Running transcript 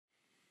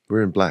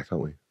We're in black,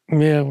 aren't we?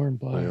 Yeah, we're in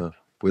black. Yeah.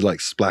 We're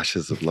like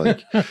splashes of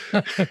like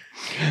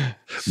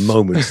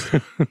moments.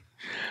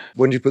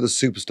 When do you put the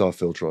superstar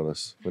filter on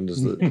us?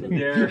 When's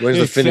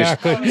the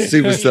finished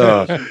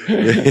superstar?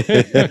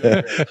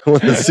 I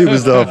want the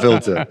superstar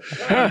filter.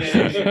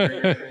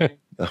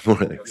 I'm all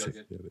right.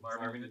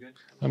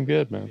 I'm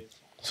good, man.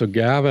 So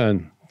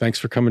Gavin, thanks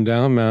for coming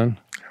down, man.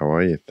 How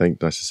are you? Nice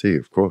to see you.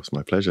 Of course,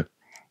 my pleasure.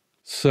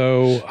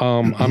 So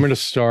I'm going to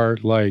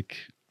start like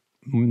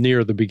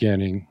near the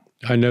beginning.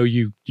 I know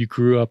you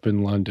grew up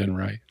in London,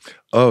 right?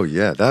 Oh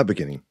yeah, that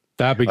beginning.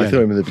 That beginning. I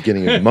thought I'm in the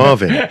beginning of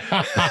Marvin.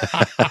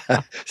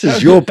 This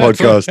is your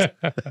podcast.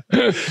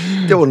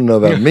 Don't want to know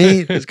about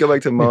me. Let's go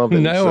back to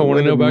Marvin. No, I want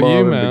to know about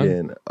you,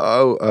 man.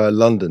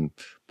 London,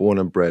 born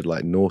and bred,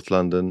 like North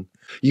London.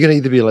 You can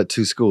either be like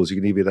two schools. You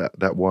can either be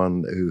that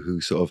one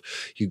who sort of,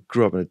 you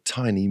grew up in a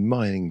tiny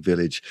mining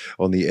village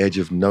on the edge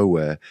of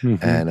nowhere,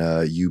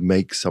 and you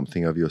make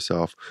something of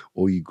yourself,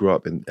 or you grew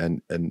up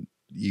and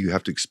you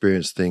have to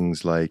experience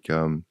things like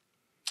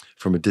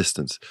from a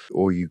distance,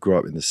 or you grow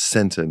up in the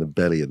center, in the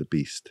belly of the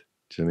beast.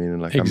 Do you know what I mean?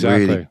 And like,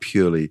 exactly. I'm really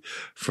purely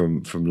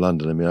from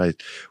London. I mean,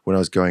 when I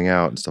was going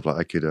out and stuff, like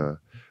I could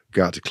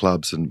go out to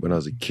clubs, and when I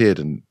was a kid,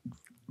 and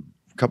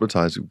a couple of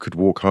times could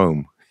walk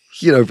home,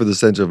 for the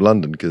center of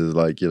London, because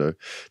like, didn't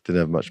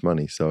have much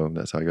money. So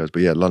that's how it goes.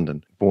 But yeah,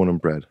 London, born and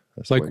bred.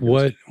 That's like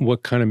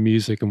what kind of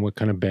music and what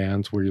kind of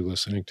bands were you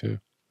listening to?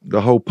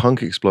 The whole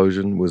punk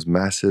explosion was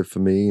massive for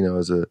me,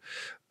 as a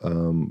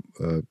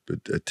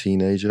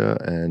teenager,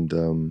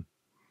 and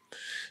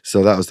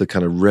so that was the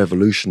kind of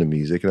revolution of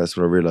music, and that's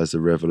when I realized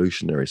the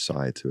revolutionary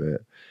side to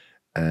it.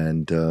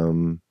 And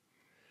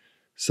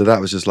so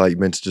that was just like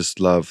meant to just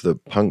love the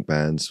punk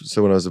bands.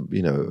 So when I was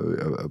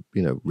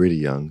really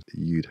young,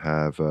 you'd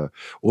have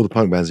all the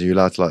punk bands, and you're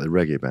allowed to like the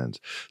reggae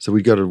bands. So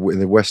we'd go to in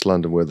the West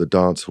London, where the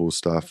dance hall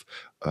stuff,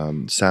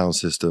 Sound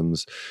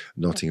Systems,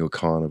 Notting Hill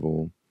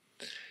Carnival.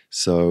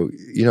 So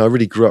I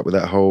really grew up with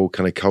that whole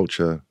kind of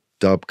culture,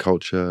 dub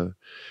culture.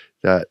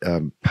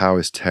 That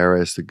Powys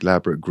Terrace, the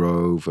Labrador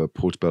Grove,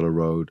 Portobello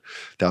Road,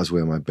 that was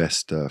where my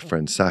best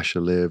friend Sasha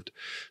lived.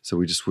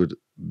 So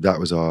that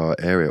was our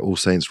area, All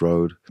Saints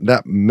Road.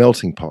 That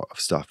melting pot of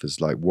stuff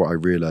is like what I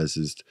realize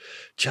is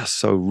just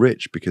so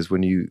rich, because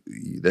when you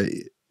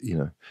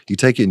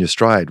take it in your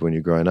stride when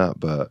you're growing up.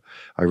 But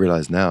I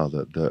realize now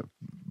that the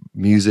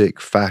music,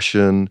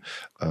 fashion,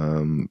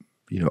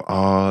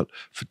 art,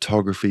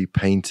 photography,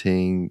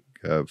 painting,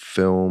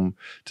 film,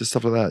 just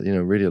stuff like that,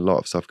 really a lot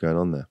of stuff going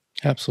on there.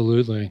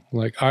 Absolutely.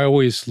 Like, I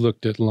always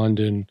looked at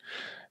London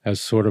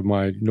as sort of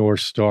my North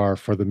Star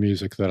for the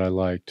music that I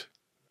liked.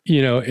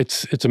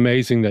 It's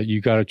amazing that you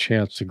got a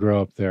chance to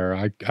grow up there.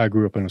 I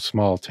grew up in a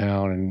small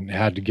town and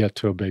had to get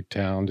to a big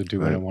town to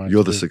do what I wanted to do.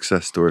 You're the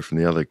success story from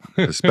the other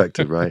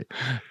perspective, right?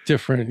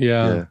 Different,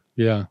 yeah.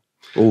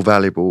 All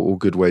valuable, all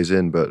good ways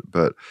in, but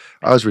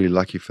I was really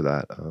lucky for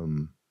that.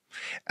 And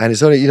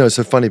it's only, it's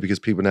so funny because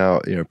people now,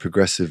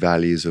 progressive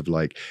values of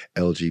like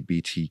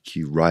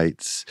LGBTQ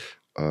rights,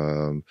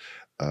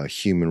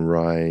 human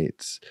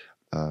rights,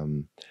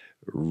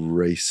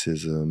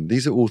 racism.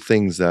 These are all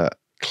things that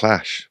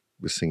Clash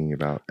was singing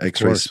about.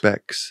 X-Ray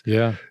Specs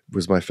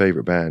was my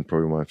favorite band,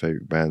 probably one of my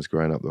favorite bands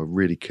growing up. They were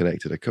really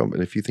connected.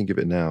 And if you think of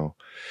it now,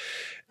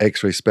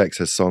 X-Ray Specs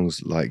has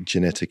songs like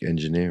Genetic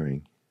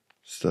Engineering,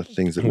 stuff,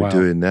 things that we're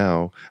doing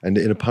now, and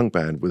in a punk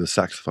band with a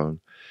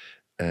saxophone.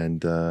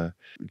 And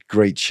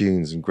great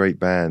tunes and great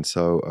bands.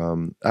 So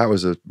that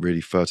was a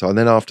really fertile. And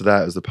then after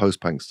that, it was the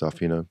post-punk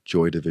stuff,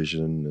 Joy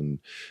Division and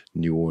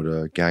New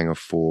Order, Gang of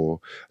Four.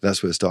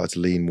 That's where it started to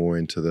lean more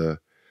into the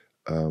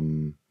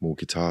more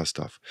guitar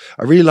stuff.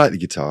 I really like the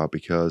guitar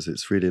because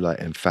it's really like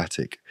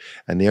emphatic.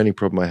 And the only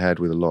problem I had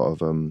with a lot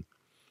of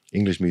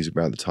English music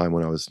around the time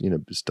when I was,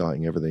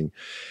 starting everything,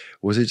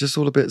 was it just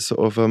all a bit sort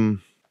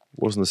of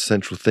wasn't a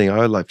central thing.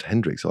 I liked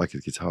Hendrix. I liked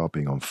his guitar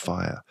being on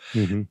fire.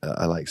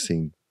 I like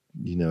seeing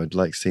I'd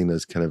like seeing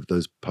those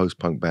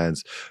post-punk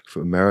bands,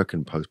 for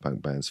American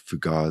post-punk bands,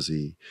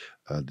 Fugazi,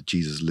 the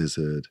Jesus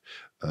Lizard,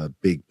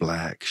 Big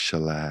Black,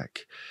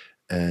 Shellac,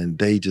 and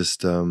they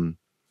just the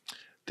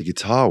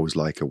guitar was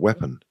like a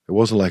weapon. It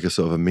wasn't like a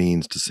sort of a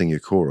means to sing your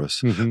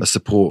chorus, a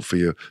support for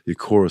your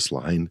chorus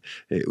line.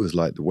 It was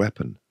like the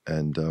weapon,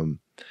 and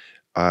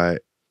I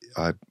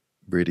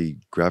really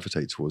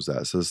gravitate towards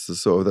that. So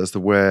that's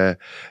where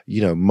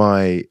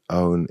my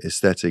own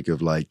aesthetic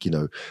of like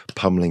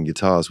pummeling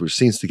guitars, which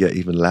seems to get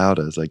even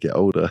louder as I get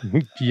older,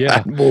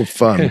 and more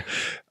fun.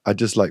 I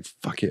just like,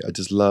 fuck it, I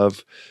just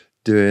love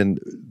doing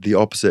the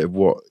opposite of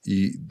what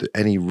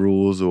any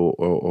rules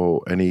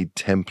or any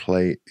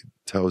template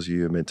tells you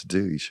you're meant to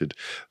do. You should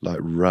like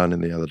run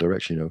in the other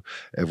direction.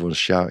 Everyone's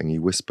shouting,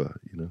 you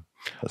whisper.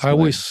 I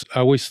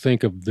always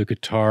think of the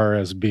guitar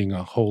as being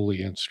a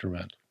holy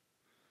instrument.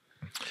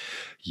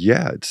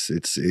 Yeah, it's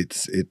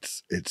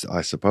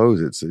I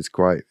suppose it's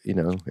quite, it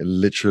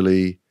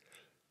literally,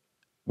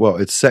 well,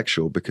 it's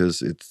sexual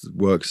because it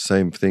works the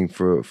same thing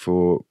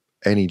for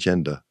any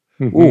gender.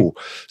 Ooh,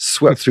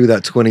 swept through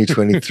that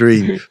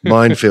 2023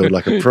 minefield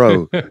like a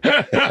pro.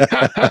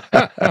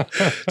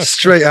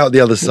 Straight out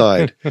the other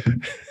side.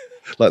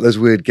 Like those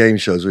weird game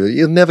shows where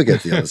you'll never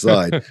get to the other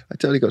side. I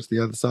totally got to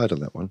the other side on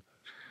that one.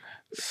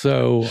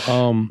 So,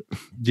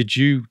 did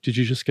you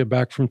just get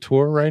back from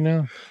tour right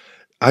now?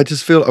 I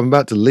just feel I'm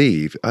about to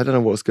leave. I don't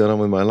know what's going on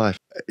with my life.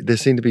 They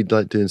seem to be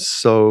like doing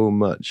so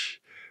much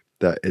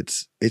that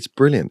it's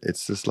brilliant.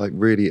 It's just like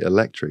really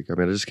electric. I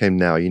mean, I just came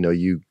now. You know,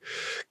 you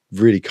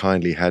really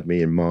kindly had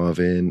me and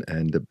Marvin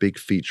and a big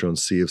feature on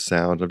Sea of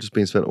Sound. I've just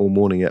been spent all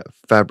morning at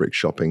fabric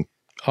shopping.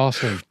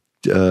 Awesome.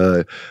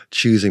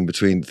 Choosing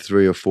between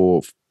 3 or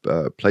 4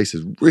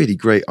 places. Really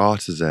great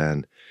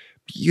artisan,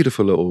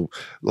 beautiful little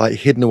like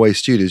hidden away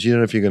studios. You don't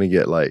know if you're going to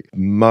get like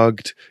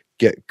mugged,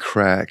 get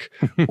crack,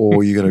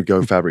 or you're going to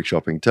go fabric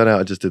shopping. Turn out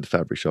I just did the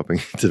fabric shopping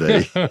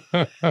today.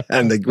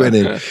 And they went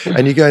in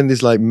and you go in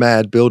these like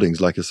mad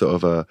buildings, like a sort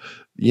of a,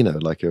 you know,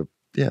 like a,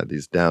 yeah,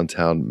 these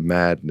downtown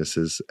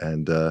madnesses,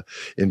 and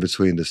in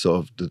between the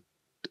sort of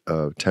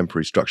the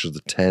temporary structures,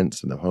 the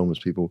tents and the homeless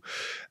people.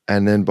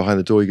 And then behind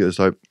the door you get this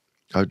like,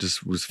 I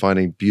just was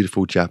finding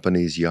beautiful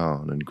Japanese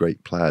yarn and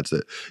great plaids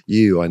that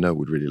I know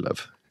would really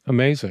love.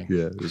 Amazing.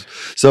 Yeah.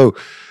 So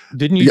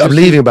didn't you? I'm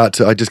leaving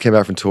I just came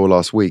back from tour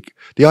last week.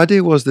 The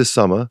idea was this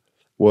summer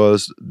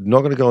was not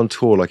going to go on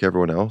tour like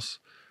everyone else.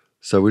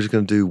 So we're just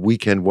going to do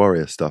weekend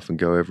warrior stuff and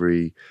go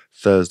every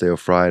Thursday or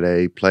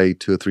Friday, play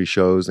 2 or 3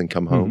 shows and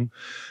come home.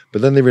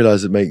 But then they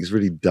realized it makes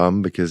really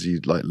dumb because you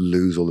like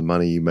lose all the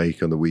money you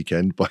make on the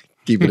weekend by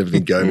keeping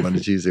everything going Monday,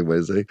 Tuesday,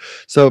 Wednesday.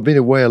 So I've been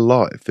away a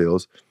lot, it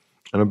feels.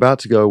 And I'm about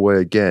to go away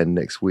again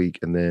next week,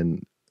 and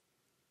then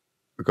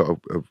I've got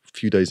a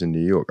few days in New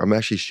York. I'm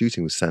actually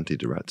shooting with Santi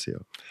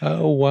D'Orazio.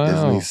 Oh, wow.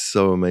 Isn't he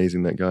so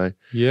amazing, that guy?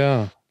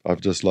 Yeah.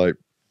 I've just like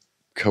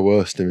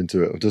coerced him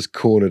into it. I've just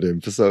cornered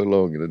him for so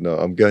long. And no,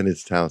 I'm going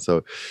into town,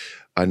 so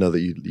I know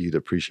that you'd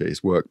appreciate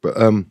his work. But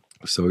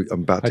so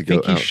I'm about to go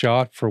out. I think he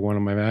shot for one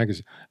of my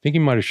magazines. I think he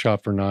might have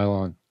shot for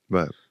Nylon.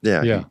 Right.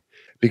 Yeah. Yeah.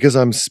 Because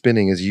I'm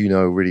spinning, as you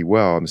know really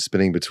well, I'm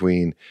spinning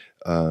between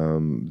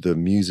the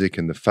music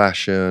and the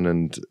fashion,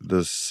 and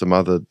there's some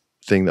other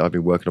thing that I've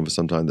been working on for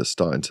some time that's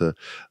starting to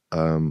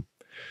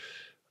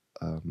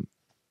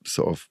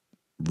sort of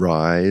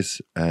rise.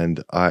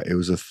 And it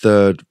was a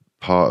third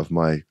part of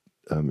my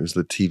it was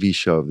the TV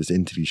show, this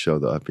interview show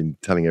that I've been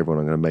telling everyone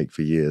I'm going to make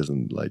for years,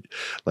 and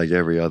like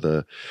every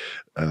other,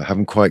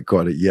 haven't quite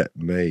got it yet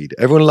made.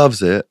 Everyone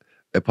loves it,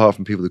 apart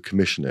from people who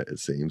commission it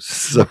seems.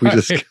 So we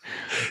just,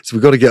 so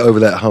we've got to get over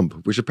that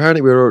hump, which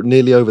apparently we're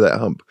nearly over that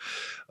hump.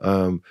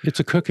 It's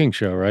a cooking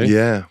show, right?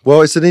 Yeah.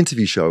 Well, it's an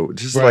interview show,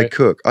 just like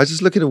cook. I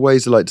just looking at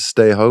ways to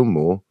stay home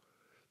more,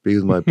 be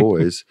with my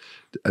boys.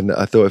 And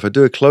I thought if I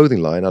do a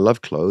clothing line, I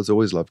love clothes,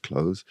 always love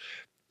clothes.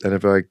 And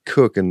if I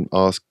cook and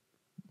ask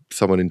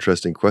someone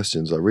interesting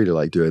questions, I really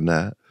like doing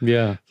that.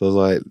 Yeah. So I was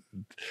like,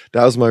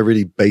 that was my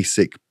really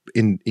basic,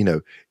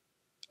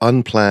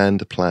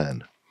 unplanned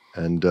plan.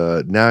 And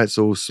now it's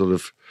all sort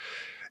of,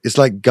 it's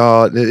like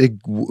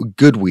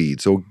good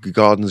weeds or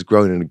gardens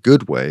grown in a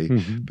good way,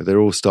 but they're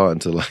all starting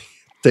to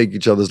take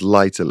each other's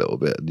light a little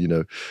bit.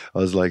 And, I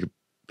was like,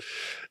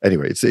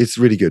 anyway, it's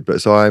really good.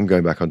 But so I'm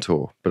going back on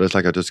tour, but it's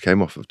like I just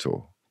came off of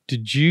tour.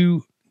 Did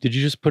you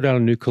just put out a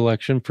new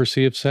collection for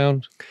Sea of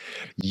Sound?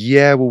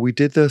 Yeah, well, we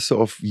did the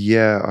sort of,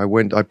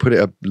 I put it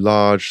a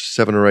large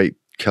 7 or 8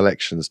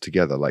 collections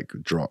together, like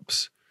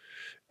drops.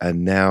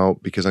 And now,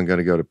 because I'm going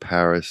to go to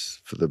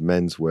Paris for the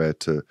menswear,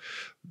 to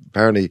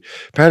apparently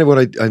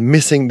what the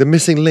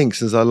missing link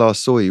since I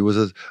last saw you was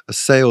a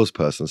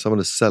salesperson, someone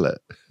to sell it.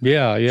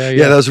 Yeah.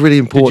 Yeah, that was a really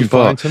important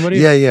part. Find somebody?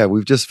 Yeah.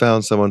 We've just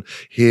found someone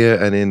here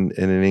and in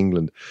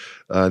England.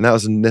 And that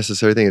was a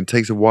necessary thing. It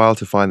takes a while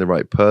to find the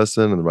right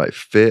person and the right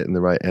fit and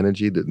the right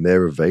energy that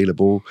they're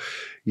available.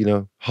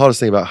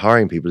 Hardest thing about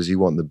hiring people is you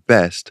want the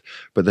best,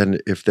 but then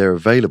if they're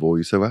available,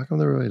 you say, well, how come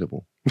they're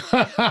available?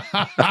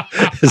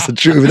 It's the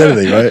truth with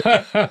anything, right?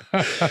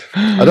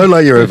 I don't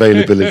like your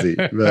availability.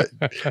 But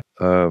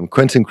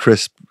Quentin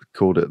Crisp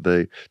called it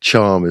the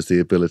charm is the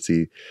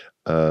ability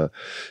to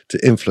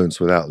influence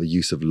without the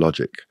use of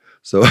logic.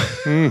 So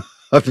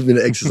I've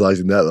been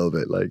exercising that a little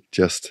bit,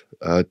 just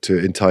to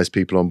entice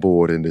people on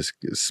board in this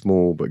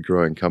small but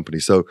growing company.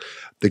 So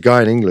the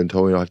guy in England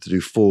told me I have to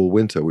do fall,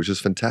 winter, which is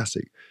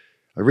fantastic.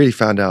 I really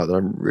found out that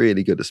I'm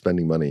really good at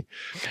spending money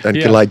and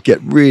can get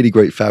really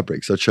great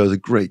fabrics. So I chose a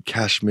great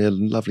cashmere,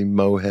 lovely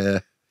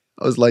mohair.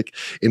 I was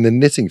in the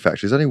knitting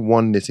factory. There's only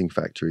one knitting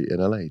factory in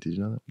LA. Did you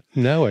know that?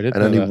 No, I didn't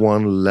know And only that.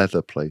 one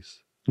leather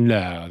place.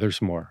 No,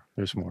 there's more.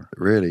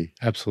 Really?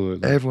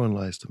 Absolutely. Everyone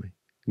lies to me.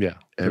 Yeah,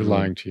 they're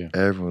lying to you.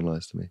 Everyone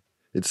lies to me.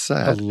 It's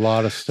sad. A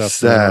lot of stuff.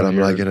 Sad. I'm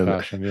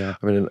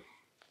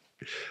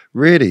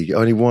really,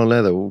 only one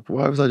leather.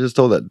 Why was I just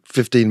told that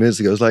 15 minutes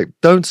ago? It's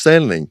don't say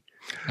anything.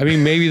 I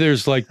mean, maybe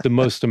there's the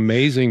most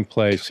amazing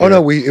place here. Oh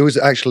no, it was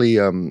actually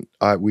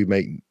we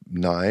make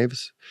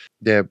knives.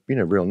 They're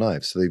real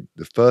knives. So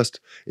the first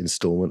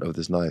installment of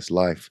this knife's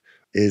life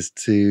is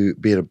to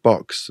be in a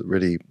box,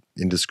 really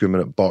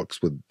indiscriminate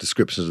box with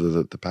descriptions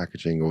of the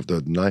packaging of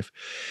the knife,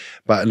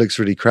 but it looks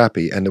really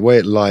crappy. And the way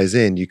it lies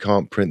in, you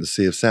can't print the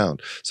Sea of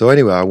Sound. So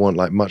anyway, I want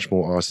like much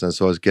more artisan.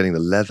 So I was getting the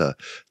leather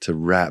to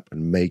wrap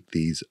and make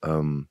these,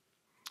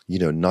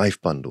 knife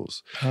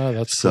bundles. Oh,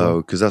 that's so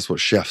cool. Because that's what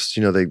chefs,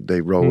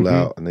 they roll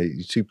out, and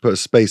you put a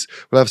space.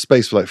 We'll have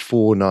space for like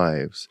 4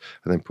 knives,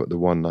 and then put the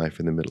one knife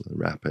in the middle and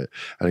wrap it.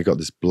 And it got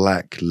this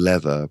black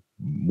leather,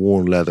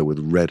 worn leather with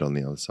red on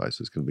the other side.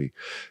 So it's going to be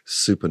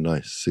super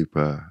nice,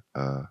 super.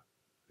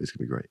 It's going to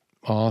be great.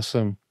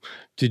 Awesome.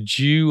 Did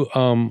you?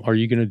 Are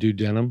you going to do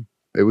denim?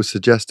 It was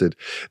suggested.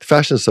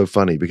 Fashion is so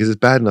funny because it's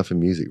bad enough in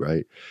music,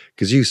 right?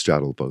 Because you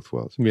straddle both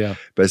worlds. Yeah.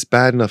 But it's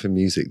bad enough in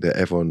music that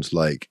everyone's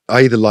like,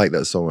 I either like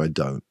that song or I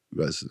don't,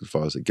 as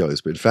far as it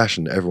goes. But in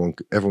fashion, everyone,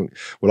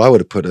 well, I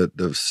would have put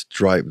the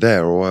stripe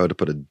there, or I would have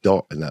put a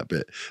dot in that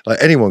bit. Like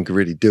anyone could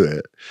really do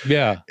it.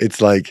 Yeah.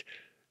 It's like,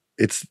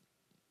 it's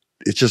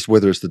just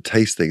whether it's the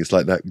taste thing. It's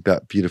like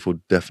that beautiful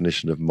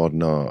definition of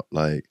modern art.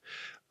 Like,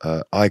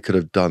 I could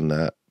have done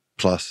that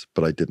plus,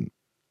 but I didn't.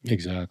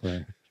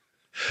 Exactly.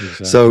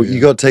 So you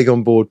got to take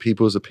on board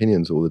people's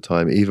opinions all the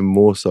time, even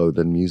more so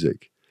than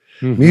music.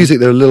 Mm-hmm. Music,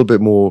 they're a little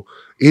bit more,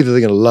 either they're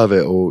going to love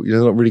it or they're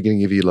not really going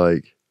to give you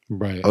like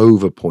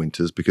over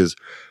pointers, because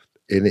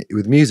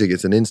with music,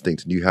 it's an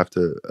instinct, and you have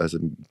to, as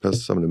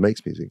someone who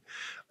makes music,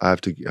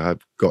 I've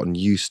gotten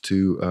used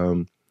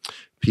to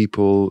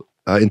people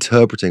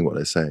interpreting what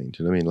they're saying.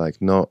 Do you know what I mean? Like,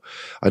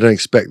 I don't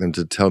expect them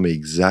to tell me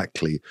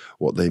exactly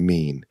what they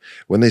mean.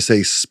 When they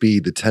say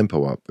speed the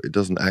tempo up, it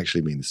doesn't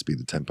actually mean to speed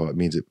the tempo. It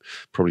means it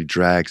probably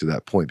drags at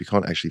that point.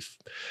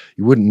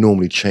 You wouldn't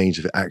normally change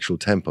the actual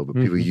tempo, but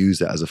people use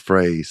that as a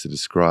phrase to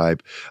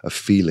describe a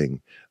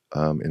feeling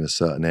in a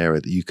certain area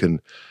that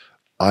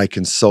I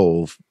can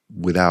solve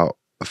without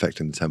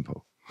affecting the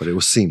tempo. But it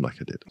will seem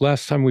like I did.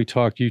 Last time we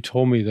talked, you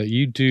told me that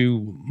you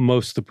do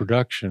most of the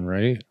production,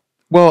 right?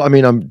 Well, I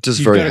mean, I'm just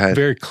You've got a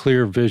very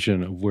clear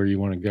vision of where you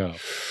want to go.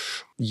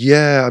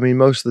 Yeah, I mean,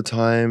 most of the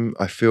time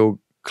I feel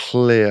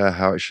clear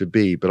how it should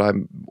be, but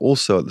I'm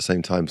also at the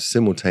same time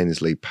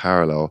simultaneously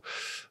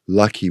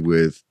lucky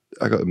with,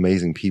 I got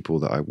amazing people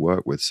that I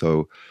work with.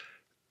 So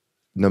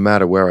no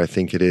matter where I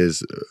think it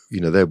is,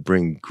 they'll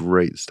bring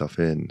great stuff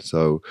in.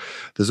 So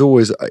there's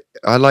always,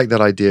 I like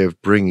that idea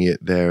of bringing it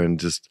there and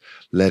just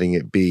letting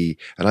it be.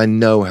 And I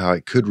know how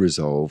it could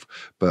resolve,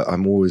 but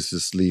I'm always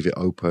just leave it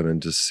open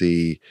and just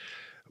see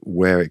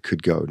where it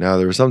could go. Now,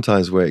 there are some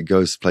times where it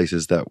goes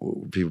places that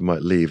people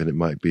might leave, and it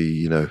might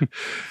be,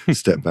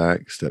 step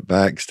back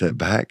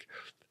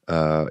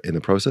in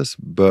the process.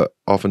 But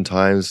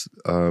oftentimes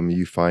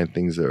you find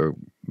things that are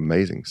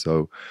amazing.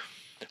 So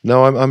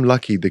no, I'm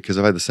lucky because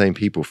I've had the same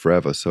people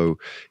forever. So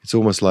it's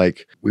almost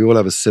like we all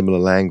have a similar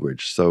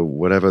language. So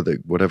whatever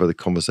the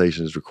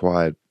conversation is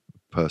required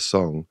per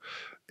song,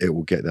 it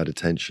will get that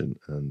attention.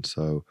 And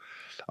so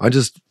I'm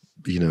just,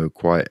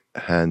 quite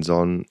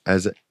hands-on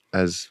as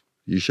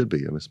you should be.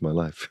 I mean, it's my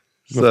life.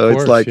 So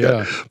it's like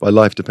my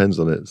life depends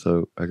on it.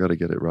 So I got to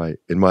get it right,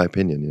 in my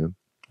opinion.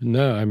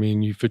 No, I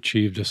mean, you've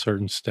achieved a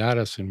certain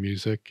status in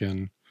music,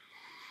 and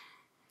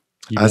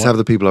have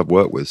the people I've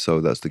worked with. So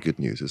that's the good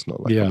news. It's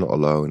not like I'm not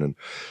alone, and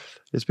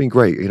it's been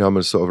great. I'm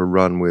a sort of a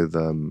run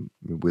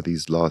with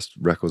these last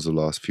records the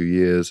last few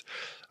years.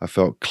 I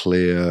felt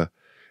clear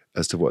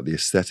as to what the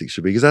aesthetic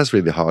should be, because that's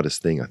really the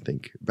hardest thing, I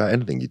think, about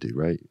anything you do,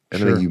 right?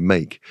 Anything you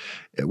make,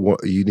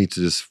 you need to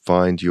just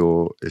find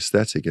your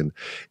aesthetic. And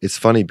it's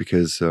funny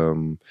because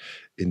in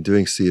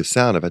doing Sea of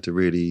Sound, I've had to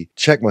really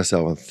check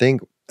myself and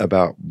think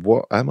about,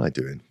 what am I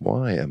doing?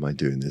 Why am I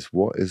doing this?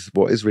 What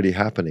is really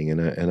happening?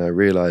 And I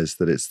realized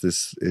that it's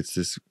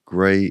this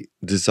great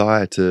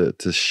desire to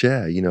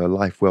share, a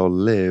life well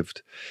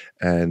lived,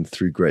 and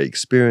through great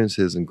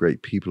experiences and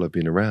great people I've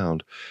been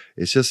around.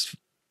 It's just,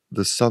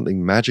 there's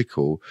something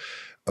magical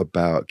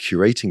about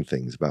curating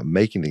things, about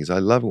making things. I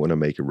love it when I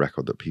make a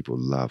record that people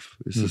love.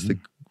 It's just the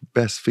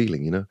best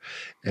feeling,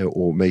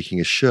 or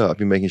making a shirt. I've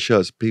been making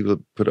shirts, people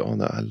put it on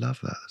that. I love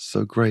that. It's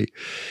so great.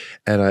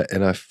 And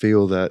I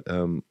feel that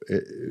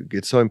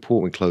it's so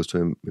important, close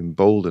to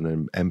embolden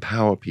and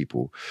empower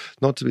people.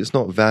 It's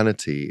not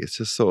vanity. It's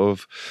just sort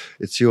of,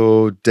 it's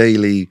your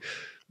daily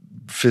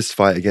fist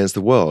fight against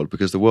the world,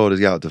 because the world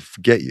is out to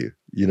get you,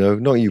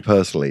 not you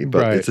personally,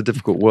 but it's a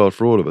difficult world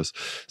for all of us.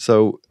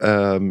 So,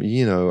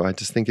 I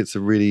just think it's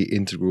a really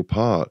integral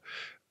part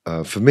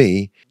for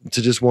me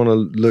to just want to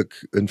look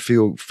and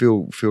feel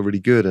really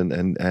good,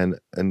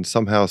 and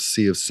somehow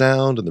Sea of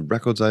Sound and the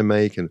records I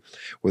make, and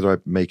whether I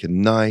make a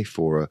knife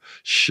or a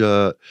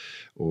shirt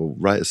or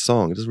write a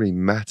song, it doesn't really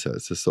matter.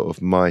 It's just sort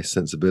of my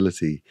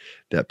sensibility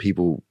that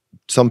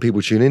some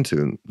people tune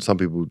into, and some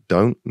people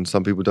don't, and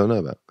some people don't know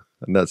about.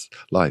 And that's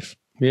life.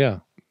 Yeah.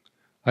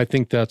 I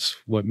think that's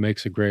what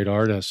makes a great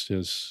artist,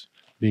 is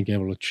being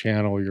able to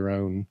channel your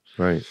own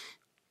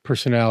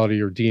personality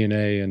or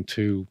DNA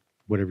into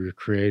whatever you're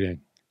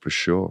creating. For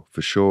sure.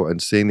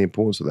 And seeing the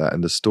importance of that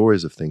and the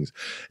stories of things.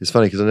 It's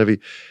funny because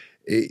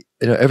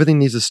everything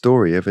needs a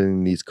story.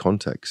 Everything needs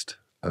context.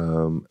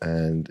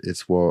 And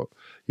it's what,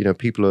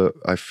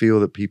 I feel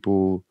that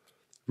people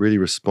really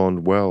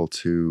respond well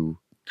to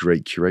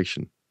great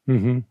curation.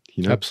 Mm-hmm.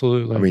 You know?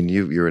 Absolutely. I mean,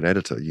 you're an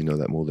editor, you know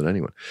that more than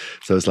anyone.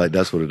 So it's like,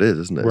 that's what it is,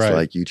 isn't it? It's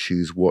like you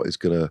choose what is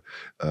going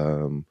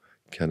to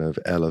kind of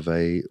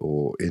elevate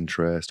or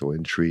interest or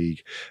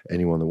intrigue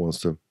anyone that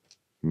wants to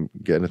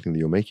get anything that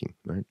you're making,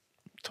 right?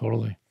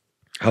 Totally.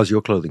 How's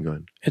your clothing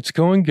going? It's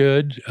going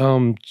good.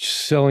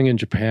 Selling in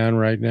Japan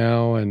right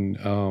now,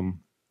 and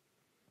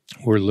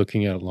we're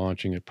looking at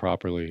launching it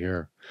properly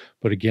here.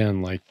 But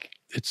again, like,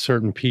 it's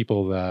certain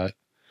people that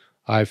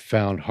I've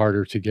found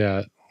harder to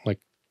get, like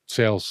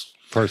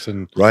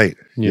salesperson. Right.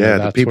 Yeah,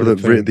 the people that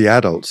the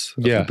adults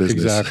of the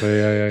business. Exactly.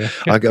 Yeah.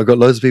 I've got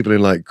loads of people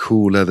in like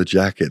cool leather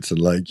jackets and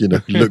like, you know,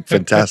 look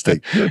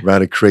fantastic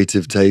around a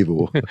creative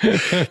table.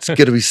 It's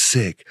going to be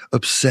sick.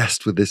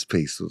 Obsessed with this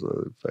piece.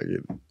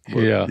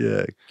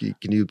 Yeah.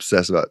 Can you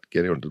obsess about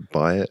getting anyone to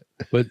buy it?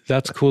 But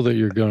that's cool that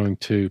you're going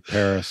to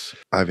Paris.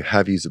 I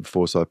have used it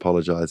before, so I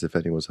apologize if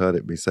anyone's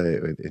heard me say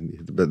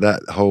it. But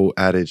that whole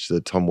adage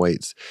that Tom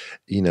Waits,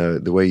 you know,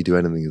 the way you do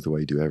anything is the way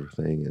you do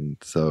everything. And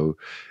so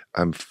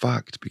I'm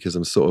fucked because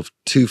I'm sort of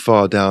too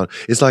far down.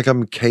 It's like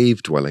I'm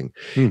cave dwelling.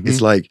 Mm-hmm. It's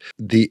like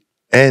the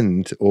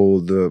end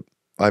or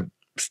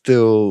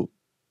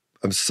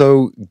I'm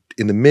so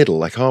in the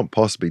middle, I can't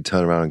possibly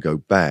turn around and go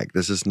back.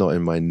 This is not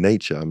in my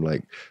nature. I'm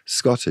like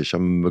Scottish.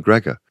 I'm a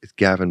McGregor. It's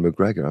Gavin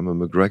McGregor. I'm a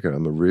McGregor.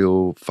 I'm a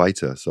real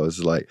fighter. So it's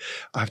like,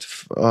 I have to,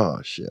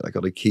 oh shit, I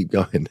got to keep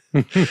going.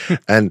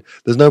 And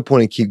there's no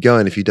point in keep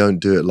going if you don't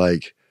do it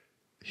like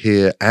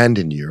here and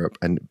in Europe.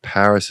 And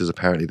Paris is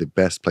apparently the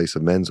best place for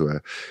menswear,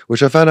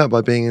 which I found out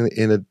by being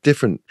in a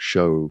different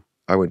show.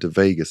 I went to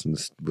Vegas and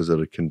was at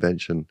a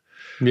convention.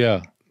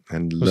 Yeah.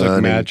 And it was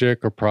like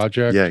Magic or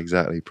Project. Yeah,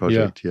 exactly.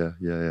 Project.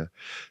 Yeah.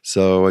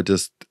 So I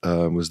just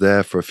was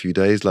there for a few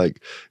days,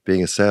 like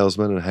being a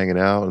salesman and hanging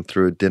out, and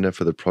threw a dinner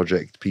for the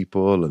project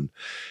people, and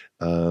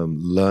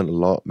learned a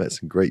lot, met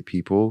some great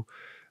people.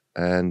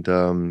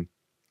 And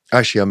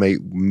actually, I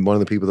met one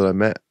of the people that I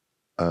met,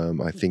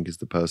 I think is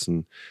the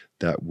person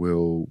that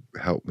will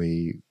help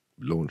me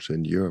launch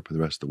in Europe and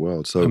the rest of the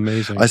world. So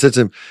amazing. I said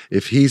to him,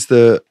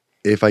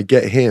 if I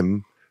get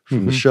him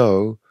from the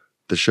show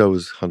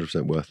is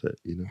 100% worth it,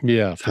 you know?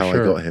 Yeah, that's how I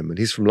got him. And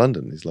he's from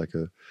London. He's like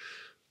a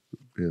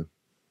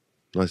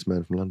nice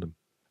man from London.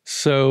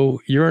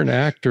 So you're an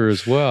actor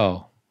as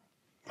well.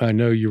 I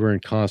know you were in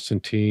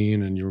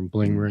Constantine and you were in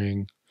Bling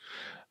Ring.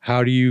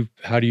 How do you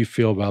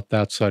feel about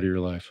that side of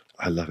your life?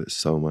 I love it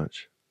so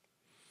much.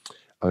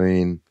 I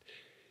mean,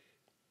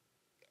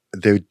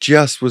 there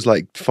just was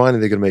like, finally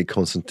they're going to make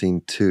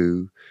Constantine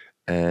 2,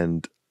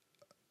 and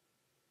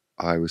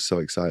I was so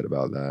excited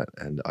about that.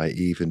 And I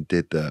even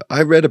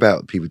I read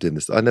about people doing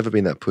this. I've never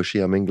been that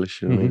pushy. I'm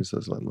English, you know what I mean? So I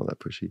was like, not that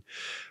pushy.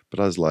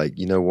 But I was like,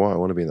 you know what? I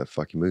want to be in that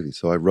fucking movie.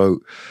 So I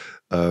wrote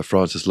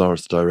Francis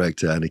Lawrence, the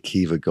director, and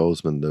Akiva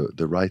Goldsman,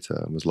 the writer,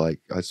 and was like,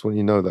 I just want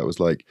you to know that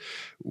was like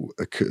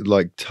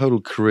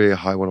total career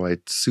high, one of my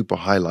super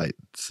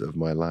highlights of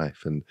my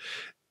life. And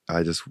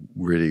I just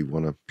really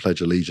want to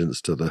pledge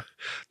allegiance to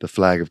the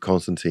flag of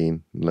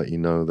Constantine and let you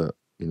know that,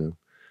 you know,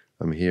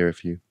 I'm here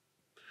if you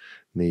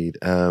need.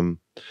 And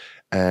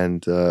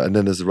then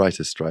there's the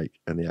writer's strike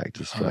and the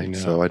actor's strike.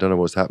 So I don't know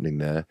what's happening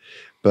there,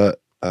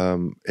 but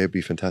it'd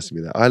be fantastic to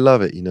be there. I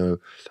love it. You know,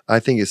 I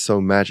think it's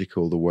so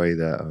magical the way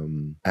that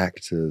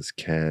actors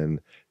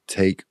can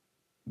take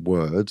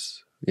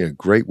words, you know,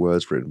 great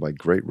words written by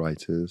great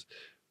writers,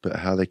 but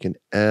how they can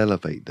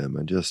elevate them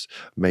and just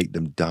make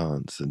them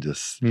dance and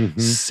just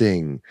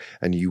sing.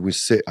 And you would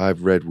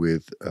I've read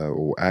with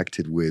or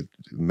acted with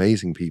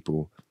amazing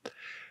people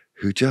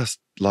who just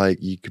like,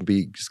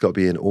 just got to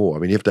be in awe. I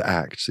mean, you have to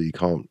act, so you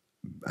can't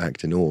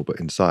act in awe, but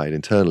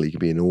internally, you can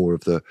be in awe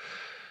of the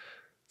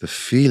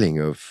feeling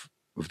of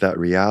that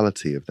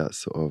reality, of that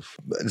sort of,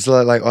 it's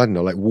like, I don't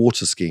know, like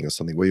water skiing or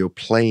something, where you're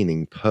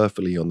planing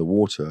perfectly on the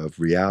water, of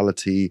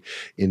reality,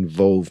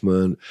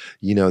 involvement,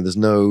 you know, there's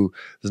no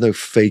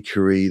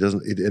fakery,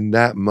 in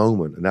that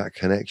moment and that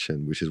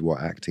connection, which is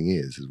what acting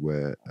is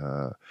where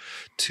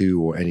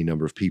two or any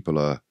number of people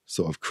are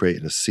sort of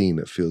creating a scene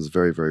that feels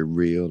very, very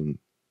real. And,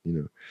 you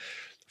know,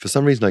 for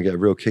some reason I get a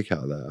real kick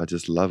out of that. I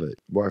just love it.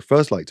 What I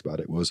first liked about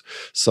it was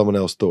someone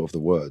else thought of the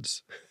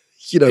words.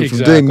 You know, from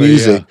doing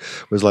music,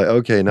 was like,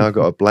 okay, now I've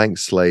got a blank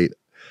slate.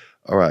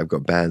 All right, I've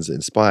got bands that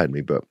inspired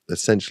me, but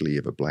essentially you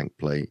have a blank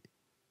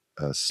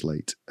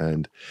slate.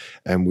 And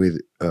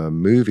with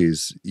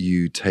movies,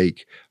 you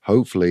take,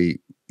 hopefully,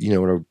 you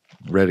know, when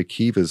I read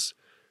Akiva's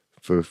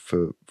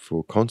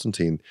for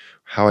Constantine,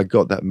 how I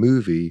got that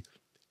movie,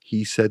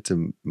 he said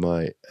to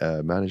my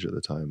manager at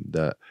the time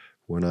that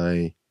when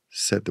I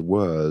said the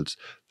words,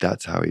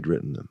 that's how he'd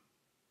written them.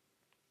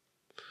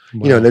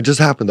 Wow. You know, and it just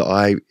happened that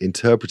I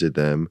interpreted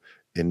them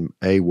in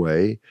a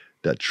way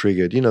that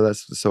triggered, you know,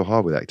 that's so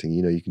hard with acting.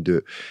 You know, you can do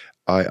it.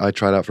 I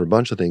tried out for a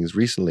bunch of things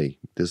recently,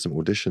 did some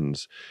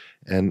auditions,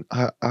 and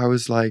I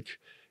was like,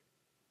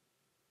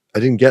 I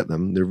didn't get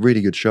them. They're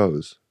really good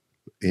shows.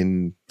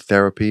 In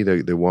Therapy,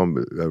 the one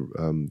with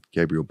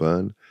Gabriel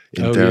Byrne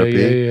in Therapy.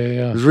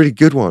 Yeah. It was a really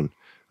good one.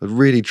 I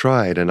really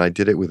tried, and I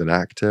did it with an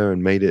actor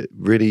and made it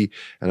really,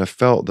 and I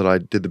felt that I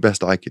did the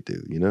best I could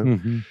do, you know?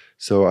 Mm-hmm.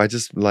 So I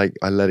just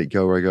I let it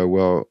go where I go,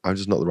 well, I'm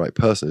just not the right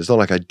person. It's not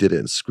like I did it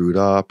and screwed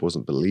up,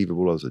 wasn't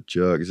believable, I was a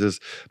jerk. It's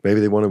just maybe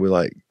they wanted with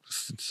like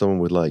someone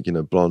with like, you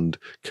know, blonde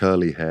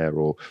curly hair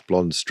or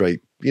blonde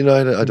straight, you know,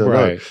 I don't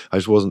know. I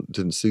just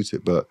didn't suit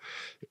it. But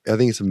I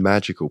think it's a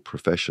magical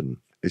profession.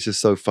 It's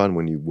just so fun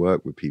when you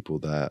work with people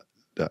that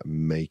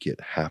make it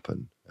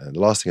happen. And the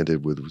last thing I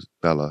did was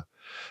Bella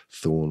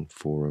Thorne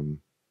for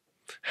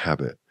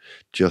Habit,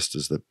 just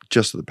at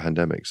the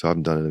pandemic. So I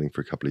haven't done anything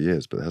for a couple of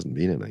years, but there hasn't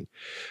been anything.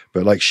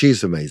 But like,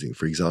 she's amazing.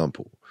 For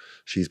example,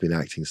 she's been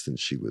acting since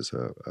she was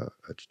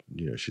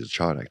she's a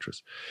child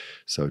actress.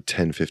 So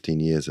 10, 15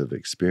 years of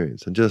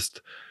experience, and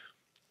just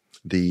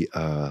the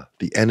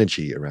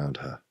energy around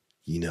her,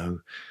 you know,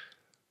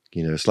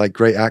 it's like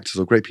great actors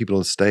or great people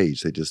on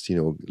stage. They just, you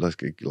know,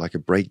 like a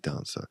break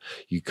dancer.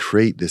 You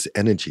create this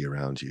energy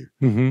around you.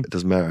 Mm-hmm. It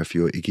doesn't matter if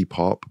you're Iggy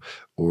Pop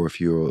or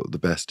if you're the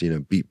best, you know,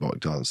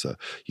 beatbox dancer.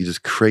 You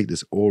just create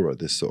this aura,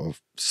 this sort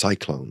of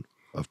cyclone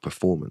of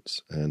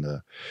performance. And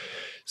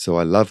so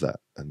I love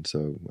that. And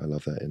so I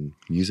love that in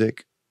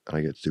music.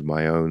 I get to do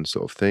my own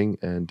sort of thing,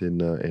 and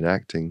in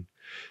acting.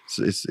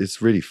 So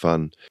it's really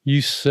fun.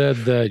 You said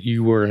that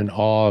you were in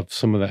awe of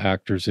some of the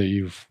actors that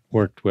you've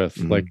worked with.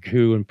 Mm-hmm. Like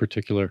who in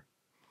particular?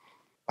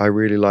 I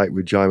really like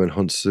with Jaimin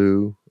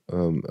Hunsu.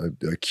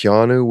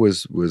 Keanu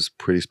was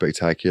pretty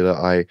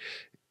spectacular.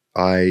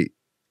 I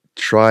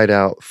tried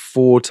out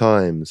 4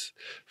 times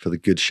for The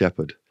Good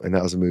Shepherd, and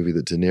that was a movie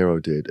that De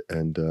Niro did.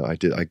 And I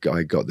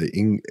got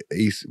the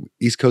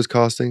East Coast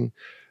casting.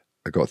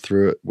 I got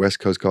through it. West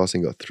Coast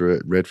casting, got through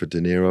it. Read for De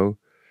Niro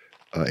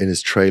in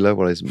his trailer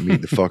when I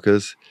meet the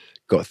fuckers.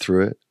 Got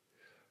through it.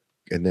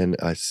 And then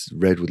I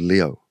read with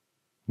Leo.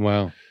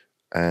 Wow.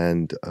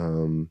 And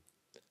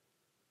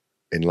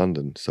in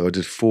London. So I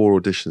did 4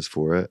 auditions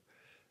for it.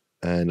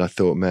 And I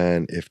thought,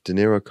 man, if De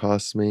Niro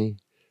casts me,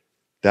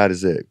 that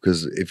is it.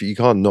 Because if you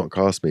can't not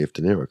cast me if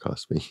De Niro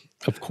casts me.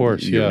 Of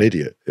course, you're an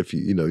idiot. If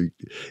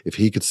if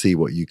he could see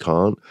what you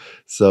can't.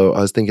 So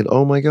I was thinking,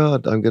 oh my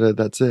God,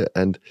 that's it.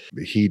 And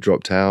he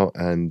dropped out,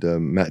 and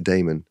Matt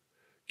Damon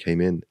came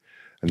in.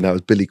 And that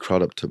was Billy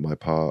Crudup took my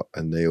part,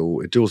 and it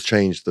all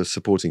changed. The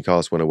supporting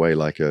cast went away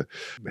like a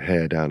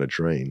hair down a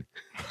drain.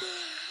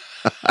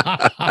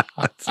 I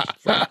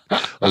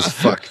was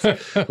fucked.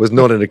 I was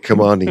not in a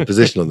commanding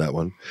position on that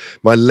one.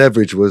 My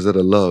leverage was at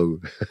a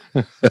low.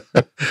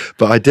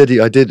 But I did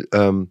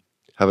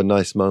have a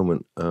nice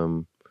moment.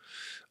 I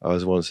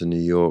was once in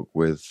New York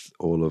with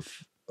all of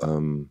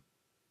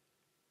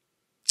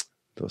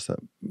what's that,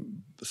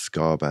 the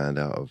ska band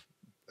out of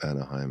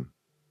Anaheim.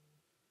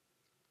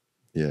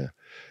 Yeah,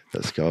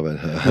 that ska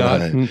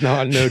band.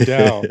 Not no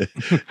doubt.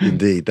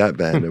 Indeed, that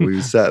band. And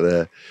we sat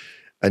there,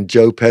 and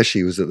Joe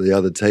Pesci was at the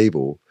other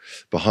table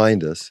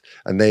behind us,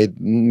 and they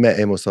met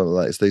him or something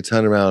like that. So they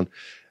turned around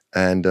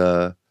and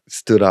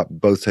stood up.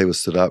 Both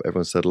tables stood up.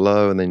 Everyone said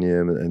hello, and they knew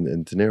him,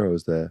 and De Niro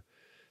was there.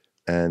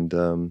 And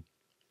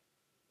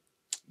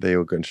they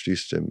all got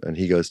introduced to him, and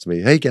he goes to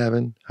me, "Hey,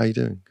 Gavin, how you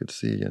doing? Good to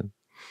see you again."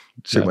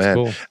 Shook my hand,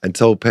 cool. And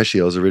told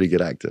Pesci I was a really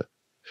good actor.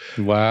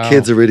 Wow.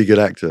 Kid's a really good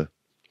actor,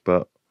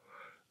 but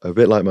a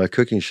bit like my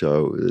cooking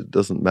show, it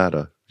doesn't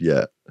matter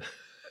yet.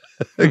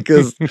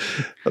 Because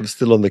I'm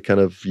still on the kind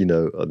of,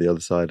 on the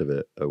other side of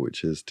it,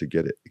 which is to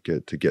get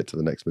to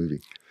the next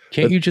movie.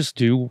 Can't you just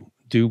do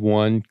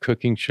one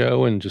cooking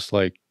show and just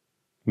like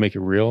make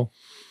it real?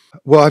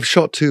 Well, I've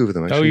shot 2 of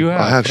them, actually. Oh, you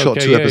have? I have shot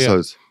 2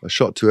 episodes. Yeah. I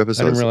shot 2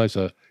 episodes. I didn't realize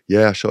that.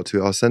 Yeah, I shot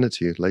 2. I'll send it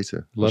to you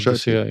later. Love to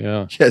see it,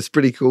 yeah. Yeah, it's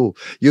pretty cool.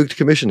 You could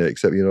commission it,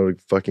 except you're not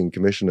a fucking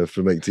commissioner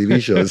for make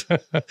TV shows.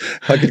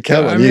 I could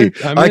count on you.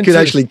 I could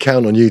actually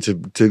count on you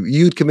to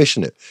you'd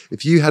commission it.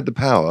 If you had the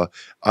power,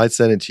 I'd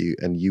send it to you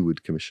and you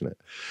would commission it.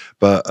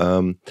 But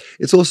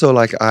it's also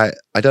like I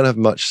don't have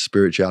much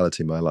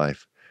spirituality in my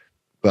life.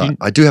 But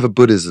I do have a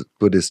Buddhist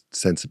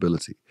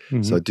sensibility.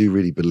 Mm-hmm. So I do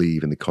really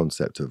believe in the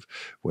concept of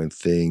when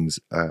things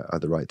are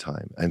at the right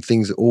time. And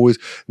things always,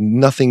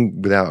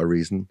 nothing without a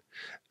reason.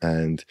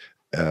 And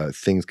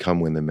things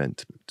come when they're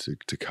meant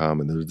to come.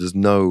 And there's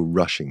no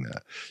rushing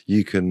that.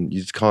 You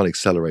just can't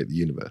accelerate the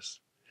universe.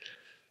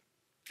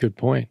 Good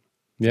point.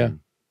 Yeah.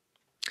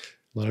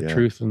 A lot of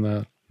truth in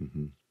that.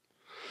 Mm-hmm.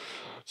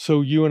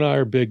 So you and I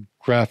are big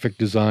graphic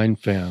design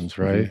fans,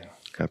 right? Mm-hmm.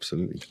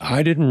 Absolutely.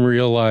 I didn't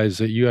realize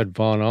that you had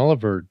Von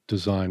Oliver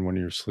design one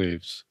of your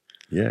sleeves.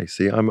 Yeah,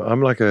 see, I'm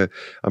an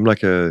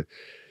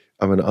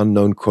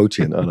unknown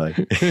quotient, aren't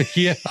I?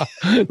 Yeah.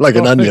 Like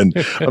an onion.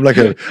 I'm like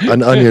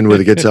an onion with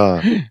a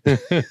guitar.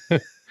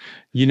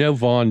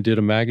 Von did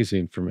a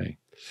magazine for me.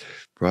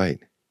 Right.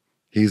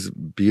 He's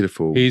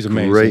beautiful. He's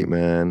amazing. Great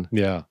man.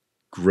 Yeah.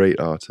 Great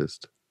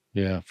artist.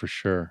 Yeah, for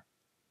sure.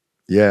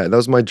 Yeah, that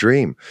was my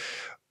dream.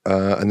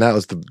 And that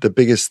was the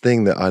biggest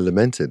thing that I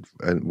lamented.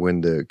 And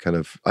when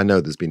I know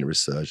there's been a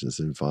resurgence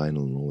in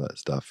vinyl and all that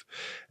stuff.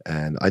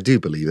 And I do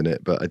believe in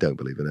it, but I don't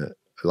believe in it.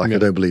 Like, I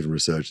don't believe in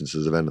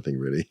resurgences of anything,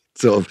 really.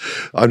 Sort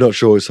of, I'm not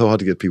sure. It's so hard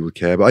to get people to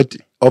care. But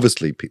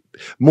obviously,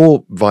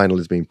 more vinyl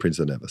is being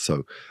printed than ever.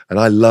 So, and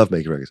I love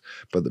making records.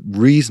 But the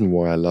reason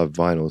why I love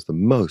vinyls the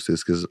most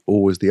is because it's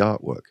always the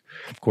artwork.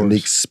 Of course. And the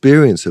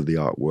experience of the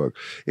artwork.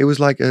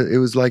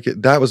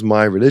 That was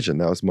my religion.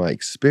 That was my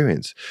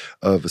experience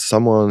of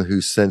someone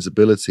whose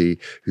sensibility,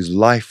 whose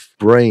life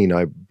brain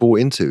I bought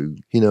into,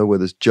 you know,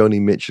 whether it's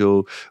Joni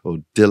Mitchell or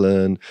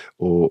Dylan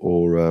or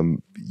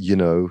you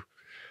know,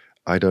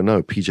 I don't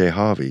know, PJ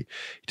Harvey.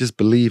 You just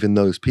believe in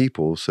those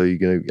people. So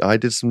I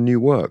did some new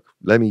work.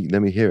 Let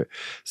me hear it.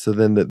 So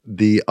then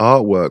the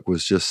artwork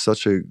was just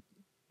such a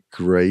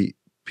great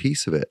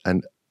piece of it.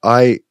 And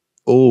I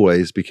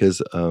always,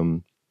 because I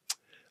don't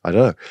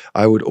know,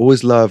 I would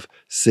always love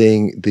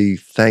seeing the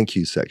thank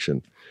you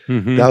section.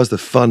 Mm-hmm. That was the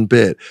fun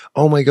bit.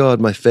 Oh my God,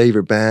 my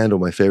favorite band or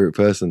my favorite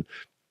person.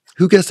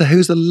 Who's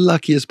the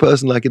luckiest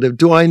person like it?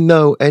 Do I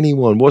know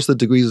anyone? What's the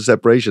degrees of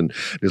separation?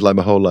 It's like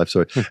my whole life.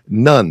 Sorry.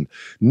 None.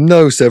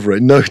 No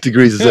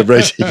degrees of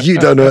separation. You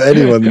don't know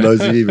anyone that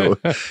knows you.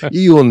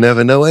 You will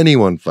never know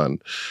anyone fun.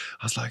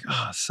 I was like,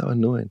 so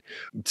annoying.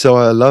 So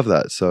I love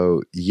that.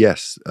 So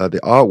yes, the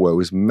artwork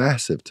was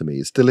massive to me.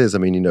 It still is. I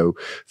mean, you know,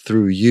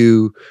 through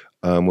you,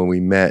 when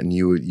we met and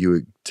you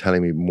were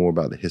telling me more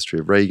about the history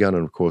of Reagan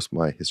and of course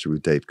my history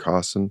with Dave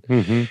Carson,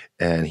 mm-hmm.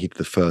 and he did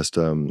the first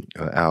album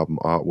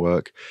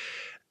artwork,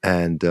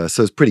 and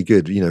so it's pretty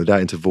good, you know, that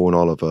into Vaughan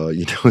Oliver,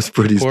 you know, it's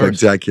pretty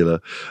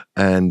spectacular.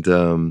 And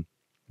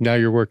now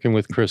you're working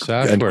with Chris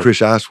Ashworth. And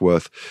Chris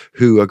Ashworth,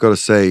 who I've got to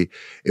say,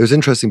 it was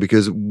interesting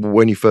because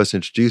when you first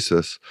introduced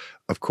us,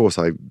 of course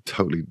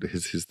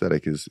his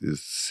aesthetic is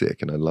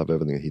sick and I love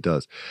everything that he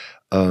does.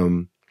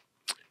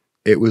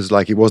 It was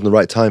like it wasn't the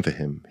right time for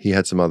him. He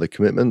had some other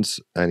commitments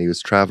and he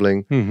was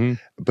traveling. Mm-hmm.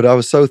 But I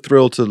was so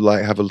thrilled to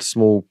like have a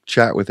small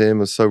chat with him.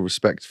 I was so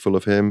respectful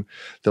of him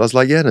that I was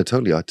like, yeah, no,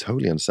 totally. I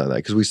totally understand that.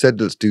 Because we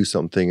said, let's do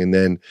something. And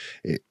then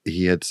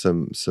he had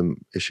some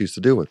issues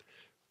to deal with.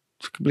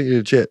 It's completely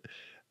legit.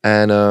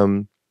 And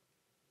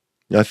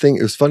I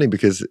think it was funny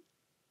because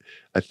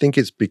I think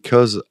it's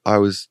because I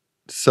was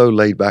so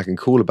laid back and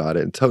cool about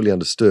it and totally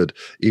understood,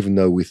 even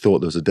though we thought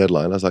there was a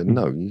deadline. I was like,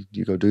 no,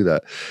 you go do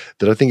that.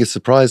 That I think it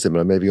surprised him.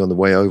 And maybe on the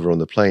way over on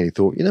the plane, he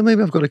thought, you know,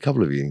 maybe I've got a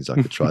couple of things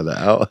I could try that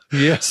out.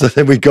 Yeah. So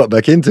then we got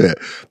back into it.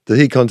 So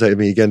he contacted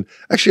me again.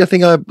 Actually, I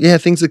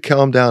think things had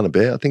calmed down a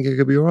bit. I think it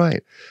could be all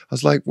right. I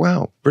was like,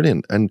 wow,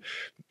 brilliant. And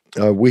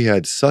we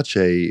had such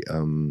a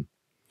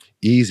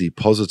easy,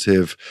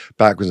 positive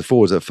backwards and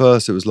forwards. At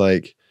first, it was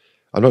like,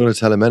 I'm not going to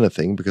tell him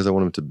anything because I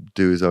want him to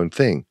do his own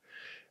thing.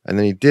 And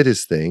then he did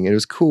his thing, and it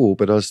was cool,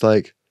 but I was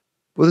like,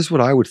 well, this is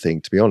what I would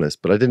think, to be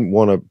honest, but I didn't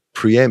want to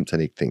preempt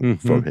anything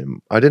from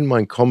him. I didn't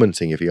mind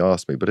commenting if he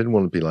asked me, but I didn't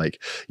want to be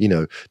like, you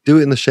know, do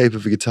it in the shape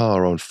of a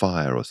guitar on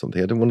fire or something.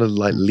 I didn't want to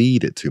like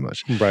lead it too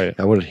much. Right.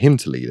 I wanted him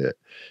to lead it.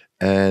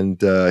 And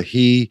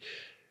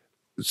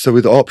so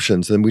with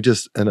options, then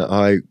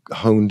I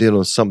honed in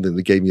on something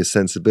that gave me a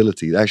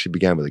sensibility. It actually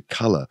began with a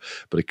color,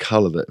 but a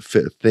color that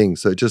fit a thing.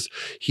 So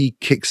he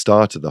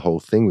kickstarted the whole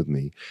thing with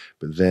me,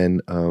 but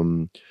then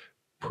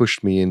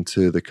pushed me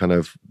into the kind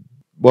of,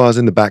 well, I was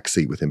in the back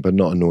seat with him, but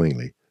not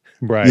annoyingly.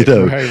 Right. You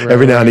know,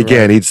 every now and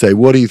again he'd say,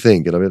 what do you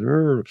think? And I'd be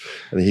like,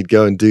 and he'd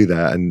go and do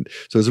that. And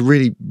so it's a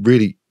really,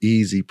 really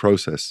easy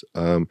process,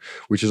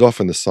 which is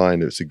often the sign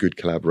that it's a good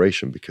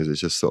collaboration because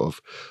it's just sort of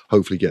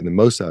hopefully getting the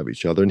most out of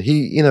each other. And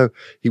he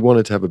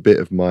wanted to have a bit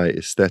of my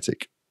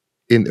aesthetic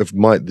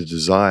the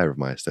desire of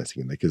my aesthetic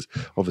in there, because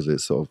obviously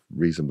it's sort of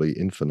reasonably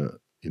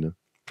infinite, you know.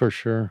 For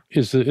sure.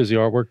 Is the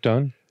artwork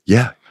done?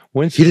 Yeah.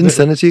 He didn't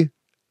send it to you?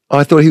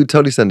 I thought he would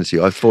totally send it to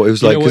you. I thought it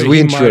was like, because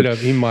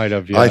he might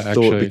have. Yeah, I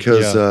thought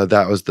because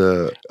that was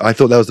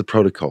the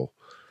protocol.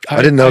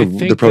 I didn't know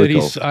the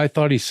protocol. I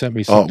thought he sent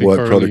me something artwork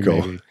early,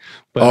 protocol. Maybe.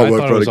 But I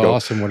thought it was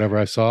awesome whenever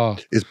I saw.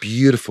 It's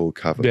beautiful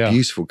cover,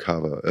 beautiful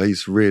cover.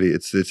 It's really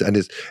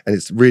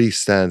it really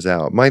stands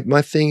out.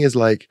 My thing is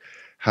like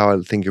how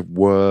I think of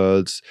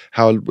words.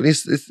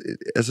 It's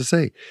as I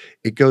say,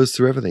 it goes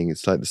through everything.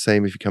 It's like the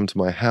same if you come to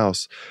my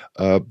house.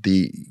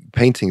 The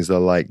paintings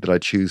that I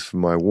choose for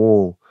my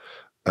wall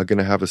are going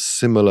to have a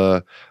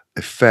similar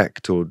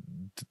effect, or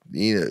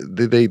you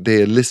know,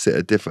 they elicit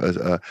a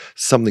different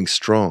something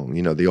strong.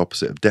 You know, the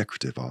opposite of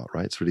decorative art,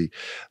 right? It's really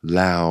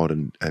loud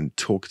and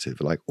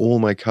talkative. Like all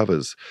my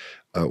covers,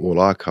 all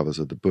our covers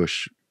of the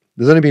Bush.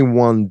 There's only been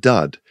one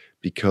dud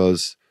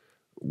because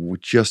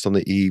just on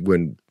the eve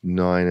when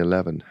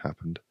 9/11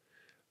 happened,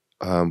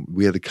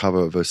 we had the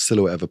cover of a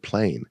silhouette of a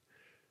plane,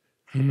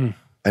 and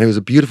it was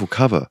a beautiful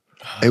cover.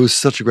 It was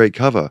such a great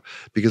cover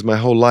because my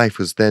whole life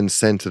was then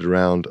centered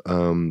around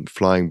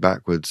flying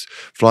backwards,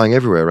 flying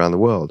everywhere around the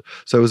world.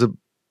 So it was a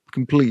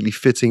completely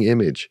fitting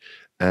image.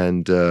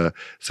 And so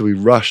we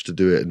rushed to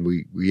do it, and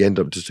we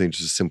ended up just doing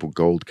just a simple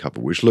gold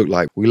cover, which looked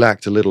like we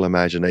lacked a little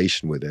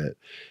imagination with it.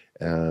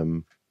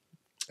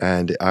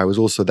 And I was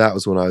also, that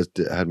was when I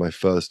had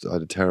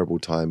a terrible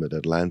time at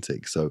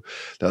Atlantic. So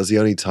that was the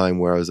only time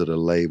where I was at a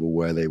label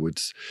where it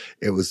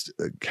was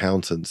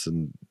accountants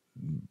and,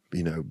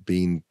 you know,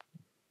 being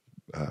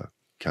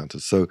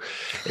counters. So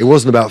it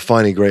wasn't about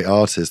finding great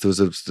artists.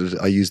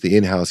 I used the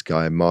in-house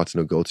guy,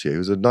 Martin Gaultier, who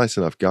was a nice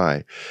enough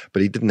guy,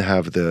 but he didn't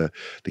have the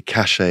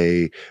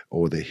cachet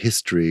or the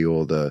history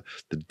or the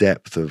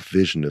depth of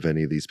vision of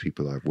any of these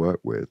people I've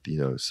worked with, you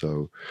know.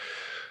 So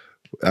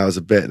that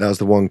was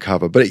the one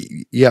cover. But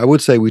yeah, I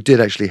would say we did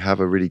actually have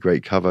a really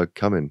great cover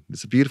coming.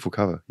 It's a beautiful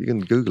cover. You can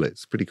Google it.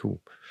 It's pretty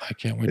cool. I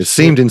can't wait. It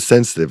seemed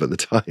insensitive at the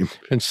time.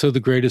 And so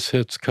the Greatest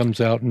Hits comes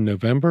out in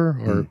November,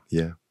 or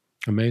yeah.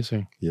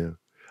 Amazing. Yeah.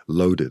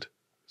 Loaded,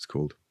 it's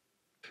called.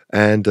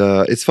 And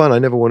it's fun. I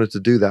never wanted to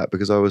do that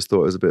because I always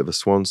thought it was a bit of a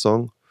swan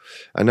song.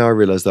 And now I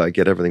realize that I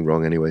get everything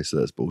wrong anyway, so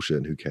that's bullshit,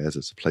 and who cares?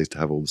 It's a place to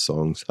have all the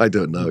songs. I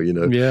don't know, you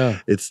know.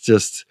 Yeah. It's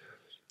just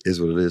is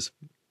what it is.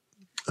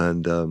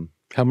 And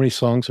how many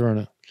songs are on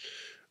it?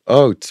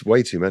 Oh, it's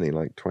way too many,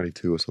 like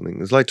 22 or something.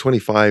 There's like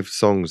 25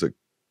 songs that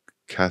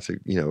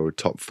are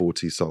top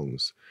 40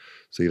 songs.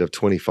 So you'd have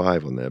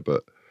 25 on there,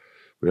 but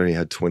we only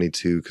had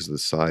 22 because of the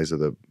size of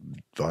the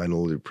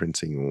vinyl, the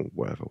printing, or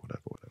whatever.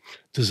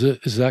 Does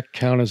that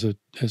count as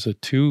a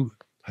two?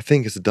 I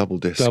think it's a double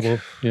disc. Yeah.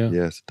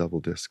 Yeah, it's a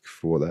double disc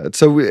for that.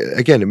 So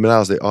again, it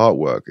allows the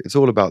artwork. It's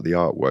all about the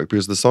artwork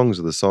because the songs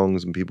are the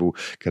songs and people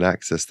can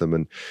access them.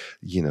 And,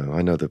 you know,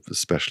 I know the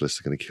specialists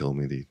are going to kill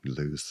me. They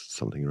lose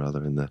something or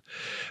other in there.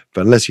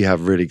 But unless you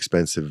have really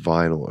expensive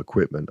vinyl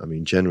equipment, I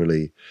mean,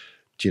 generally,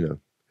 you know,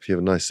 if you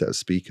have a nice set of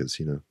speakers,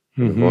 you know,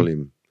 the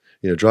volume.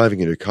 You know, driving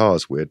in a car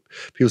is weird.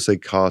 People say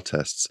car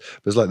tests,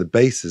 but it's like the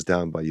bass is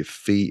down by your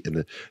feet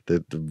and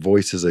the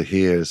voices are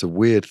here. It's a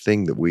weird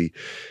thing that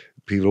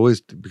people always,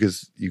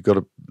 because you've got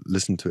to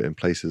listen to it in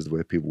places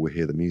where people will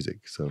hear the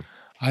music. So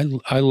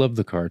I love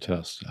the car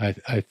test.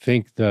 I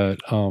think that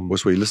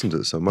what's where you listen to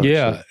it so much.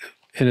 Yeah. So.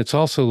 And it's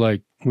also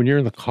like when you're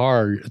in the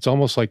car, it's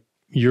almost like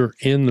you're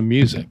in the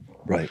music.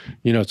 Right.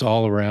 You know, it's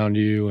all around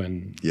you,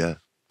 and yeah.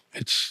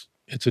 It's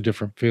a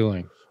different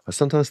feeling. I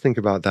sometimes think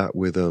about that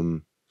with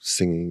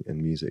singing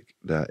and music,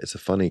 that it's a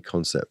funny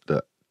concept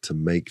that to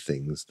make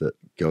things that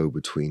go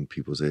between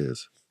people's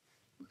ears.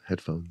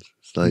 Headphones.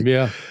 It's like,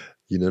 yeah.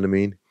 You know what I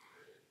mean?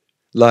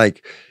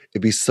 Like,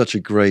 it'd be such a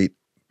great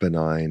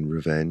benign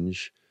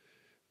revenge,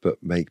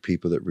 but make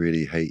people that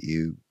really hate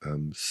you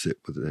sit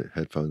with the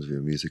headphones with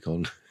your music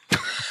on.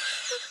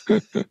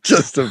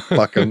 Just to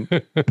fuck them.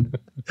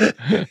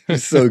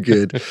 It's so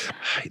good.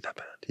 I hate that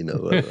band. You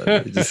know,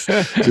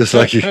 just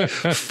like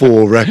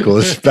 4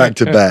 records back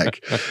to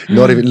back,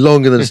 not even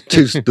longer than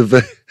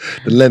the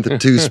length of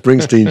 2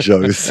 Springsteen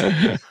shows.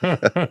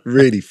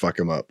 Really fuck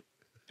them up.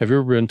 Have you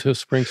ever been to a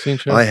Springsteen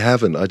show? I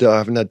haven't. I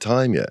haven't had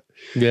time yet.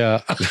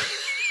 Yeah. I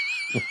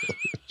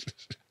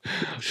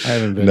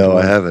haven't been. No,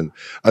 I haven't.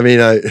 I mean,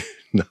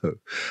 no.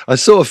 I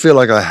sort of feel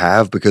like I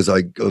have because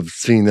I've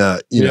seen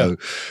that, you know,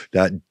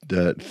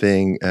 that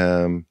thing.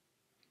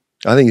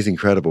 I think he's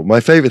incredible. My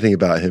favorite thing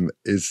about him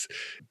is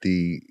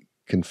the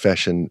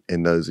confession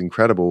in those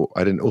incredible.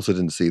 I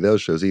didn't see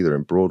those shows either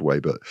in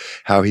Broadway, but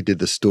how he did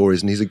the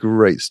stories, and he's a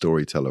great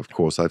storyteller. Of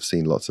course, I've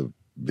seen lots of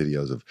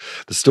videos of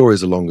the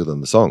stories are longer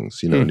than the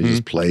songs, you know, and he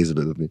just plays a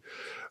bit of me.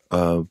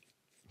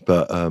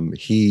 But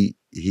he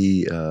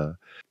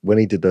when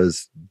he did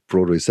those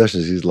Broadway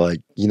sessions, he's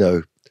like, you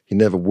know, he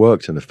never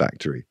worked in a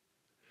factory.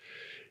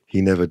 He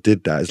never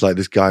did that. It's like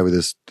this guy with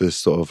this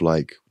sort of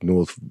like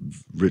North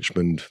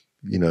Richmond,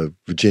 you know,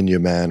 Virginia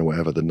Man or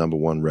whatever, the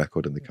 #1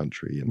 record in the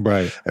country. And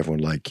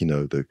everyone like, you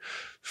know, the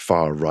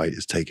far right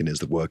is taken as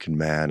the working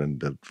man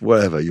and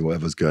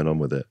whatever's going on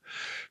with it.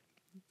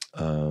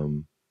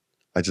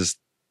 I just,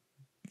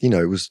 you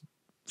know, it was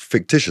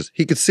fictitious.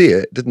 He could see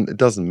it. It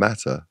doesn't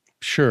matter.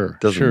 Sure. It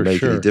doesn't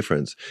make any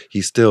difference.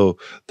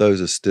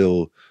 Those are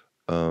still,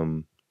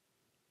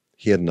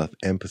 he had enough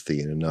empathy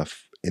and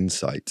enough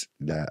insight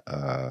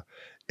that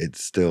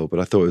it's still, but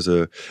I thought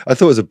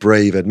it was a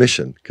brave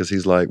admission because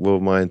he's like, well,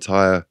 my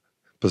entire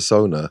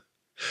persona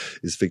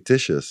is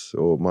fictitious,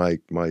 or my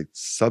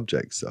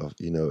subjects are,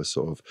 you know, are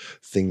sort of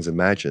things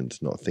imagined,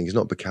 not things. He's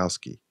not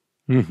Bukowski.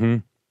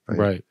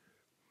 Right.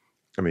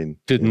 I mean,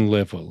 didn't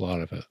live a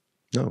lot of it.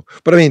 No,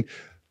 but I mean,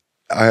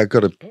 I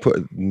got to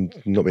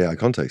not be out of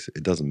context.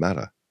 It doesn't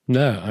matter.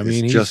 No, I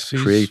mean,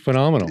 he's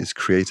phenomenal. His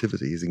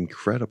creativity is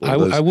incredible.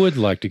 I would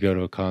like to go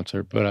to a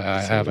concert, but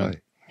I haven't.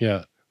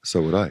 Yeah.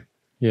 So would I.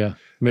 Yeah.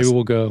 Maybe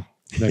we'll go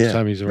next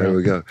time he's around. There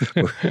we go.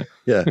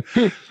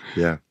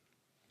 Yeah.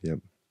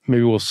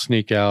 Maybe we'll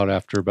sneak out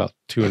after about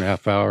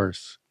 2.5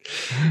 hours.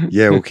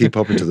 Yeah, we'll keep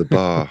popping to the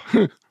bar.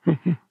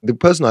 The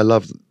person I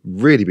love,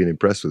 really been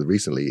impressed with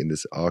recently in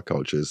this art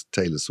culture is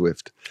Taylor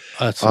Swift.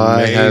 That's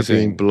amazing. I have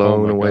been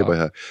blown away by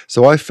her.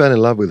 So I fell in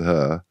love with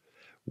her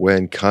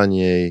when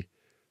Kanye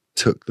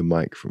took the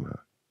mic from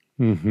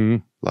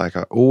her. Like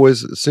I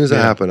always, as soon as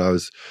that happened, I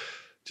was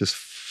just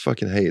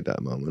fucking hated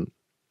that moment.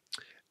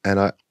 And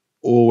I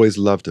always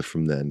loved her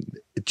from then,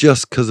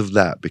 just because of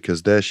that,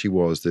 because there she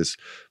was, this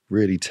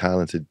really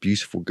talented,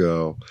 beautiful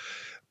girl,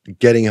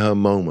 getting her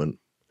moment,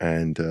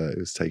 and it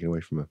was taken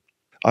away from her.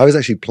 I was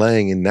actually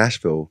playing in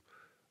Nashville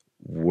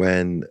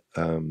when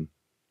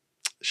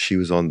she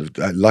was on,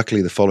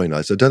 luckily the following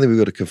night. So I don't think we've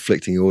got a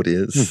conflicting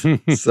audience.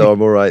 So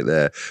I'm all right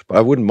there. But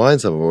I wouldn't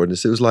mind some of our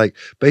audience. It was like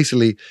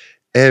basically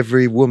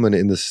every woman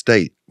in the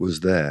state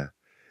was there.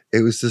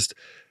 It was just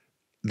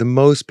the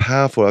most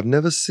powerful. I've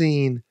never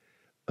seen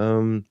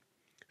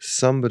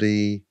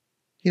somebody,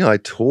 I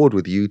toured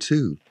with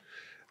U2.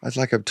 It's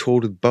like I've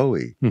toured with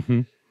Bowie.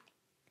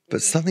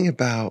 But something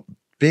about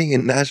being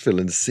in Nashville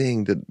and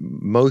seeing that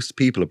most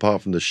people,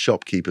 apart from the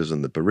shopkeepers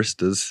and the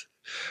baristas,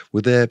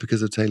 were there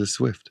because of Taylor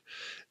Swift.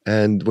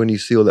 And when you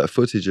see all that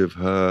footage of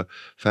her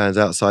fans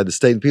outside the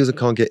stadium, people that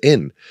can't get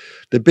in,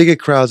 the bigger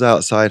crowds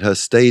outside her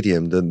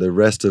stadium than the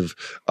rest of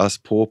us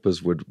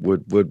paupers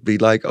would be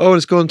like, oh,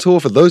 let's go on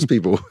tour for those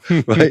people,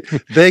 right?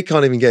 They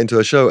can't even get into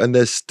a show, and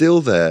they're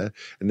still there,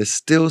 and they're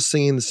still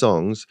singing the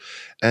songs.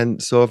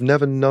 And so I've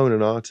never known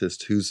an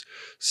artist who's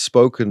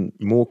spoken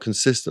more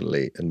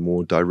consistently and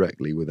more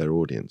directly with their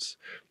audience.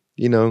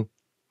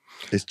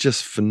 It's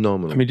just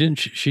phenomenal. I mean, didn't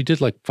she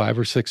did like 5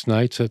 or 6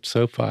 nights at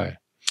SoFi?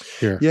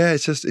 Here. Yeah,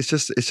 it's just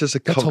a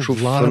cultural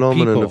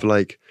phenomenon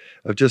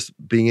of just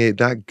being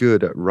that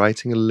good at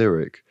writing a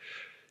lyric.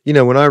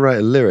 When I write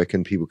a lyric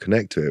and people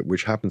connect to it,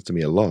 which happens to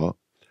me a lot,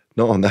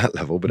 not on that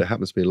level, but it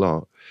happens to me a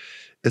lot.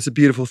 It's a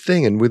beautiful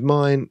thing. And with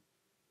mine,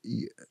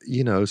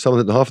 some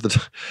of the half of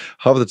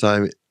the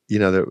time,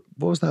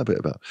 what was that bit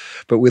about?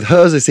 But with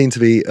hers, they seem to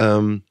be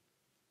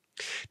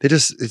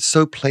it's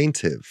so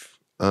plaintive.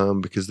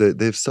 Because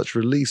they have such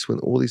release when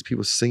all these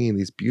people singing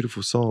these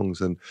beautiful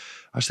songs, and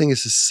I just think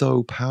it's just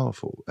so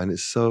powerful, and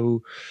it's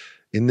so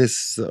in this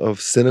sort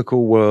of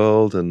cynical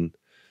world, and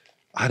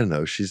I don't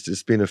know. She's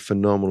just been a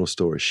phenomenal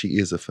story. She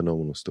is a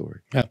phenomenal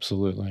story.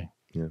 Absolutely.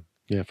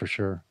 Yeah, for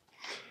sure.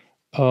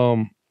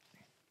 How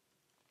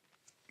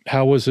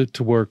was it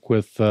to work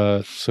with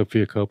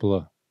Sofia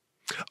Coppola?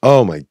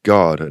 Oh my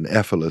God, an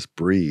effortless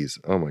breeze.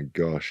 Oh my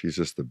gosh, she's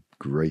just the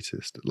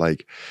greatest.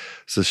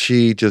 So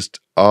she just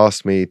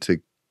asked me to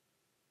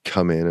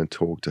come in and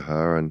talk to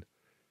her, and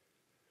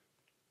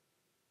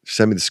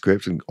sent me the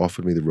script and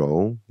offered me the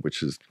role,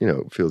 which is,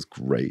 feels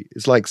great.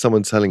 It's like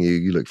someone telling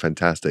you look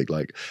fantastic,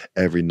 like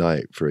every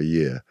night for a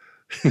year.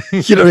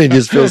 You know what I mean? You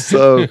just feel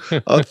so,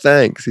 oh,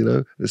 thanks,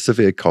 It's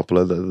Sofia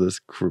Coppola, that's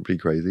pretty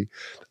crazy.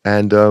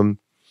 And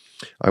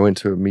I went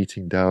to a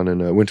meeting down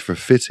and went for a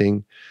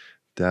fitting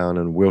down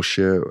in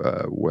Wiltshire,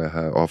 where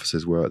her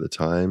offices were at the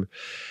time.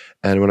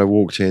 And when I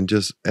walked in,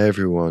 just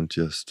everyone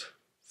just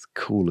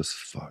cool as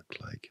fuck,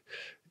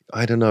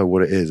 I don't know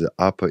what it is,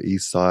 Upper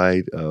East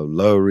Side,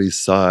 Lower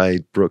East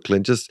Side,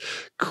 Brooklyn, just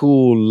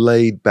cool,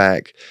 laid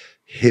back,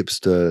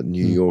 hipster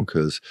New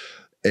Yorkers.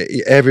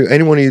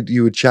 Anyone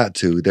you would chat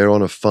to, they're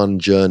on a fun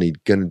journey,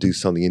 going to do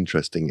something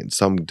interesting in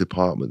some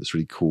department that's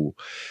really cool.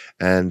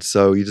 And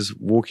so you just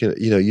walk in,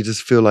 you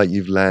just feel like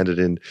you've landed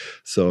in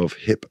sort of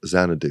hip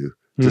Xanadu.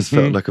 Just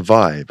felt like a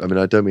vibe. I mean,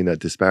 I don't mean that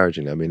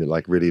disparaging. I mean,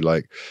 really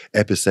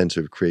epicenter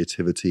of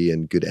creativity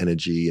and good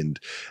energy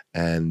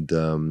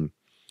and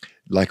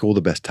like all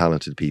the best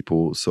talented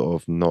people, sort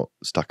of not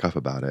stuck up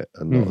about it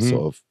and not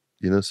sort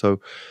of, so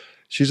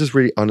she's just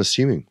really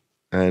unassuming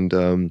and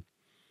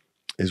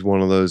is one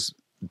of those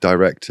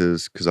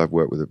directors, because I've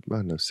worked with, I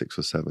don't know, 6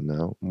 or 7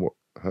 now. And what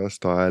her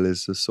style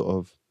is just sort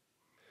of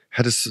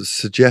had a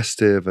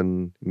suggestive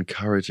and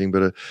encouraging,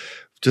 but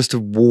just a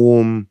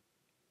warm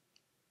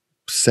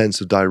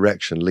sense of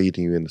direction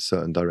leading you in a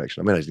certain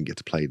direction. I mean, I didn't get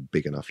to play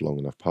big enough, long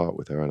enough part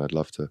with her, and I'd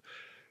love to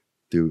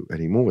do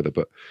any more with her,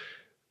 but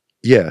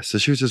yeah, so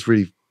she was just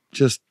really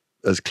just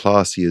as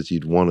classy as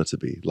you'd want her to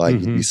be.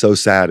 You'd be so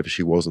sad if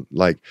she wasn't.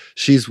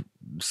 She's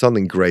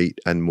something great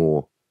and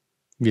more.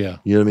 Yeah.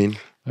 You know what I mean?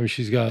 I mean,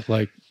 she's got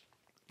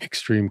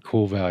extreme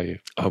cool value.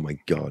 Oh my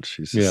God,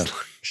 she's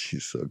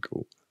she's so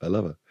cool. I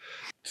love her.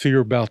 So you're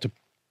about to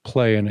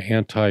play an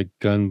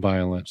anti-gun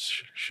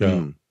violence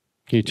show.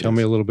 Can you tell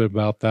me a little bit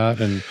about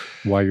that and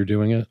why you're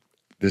doing it?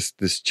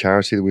 This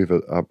charity that we've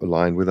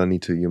aligned with,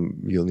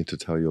 you'll need to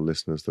tell your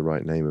listeners the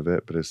right name of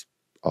it, but it's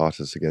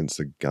Artists Against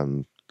the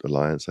Gun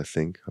Alliance, I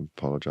think. I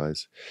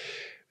apologize.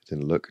 I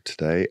didn't look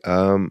today.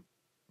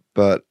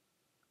 But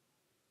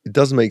it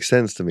doesn't make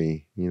sense to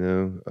me,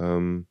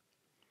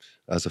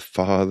 as a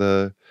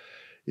father.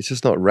 It's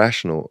just not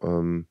rational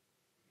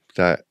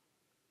that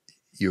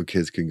your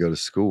kids can go to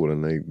school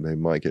and they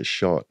might get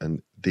shot.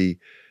 And the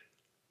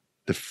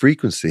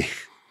frequency,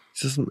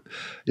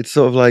 it's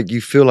sort of like you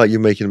feel like you're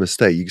making a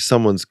mistake.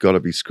 Someone's got to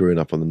be screwing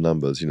up on the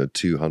numbers,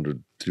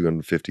 200,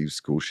 250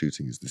 school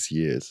shootings this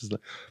year. It's just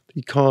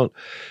you can't,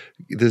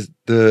 there's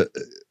the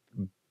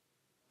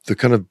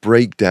kind of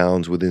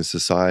breakdowns within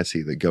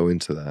society that go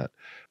into that,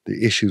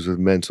 the issues with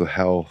mental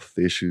health,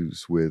 the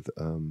issues with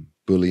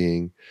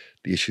bullying,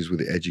 the issues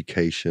with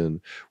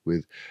education,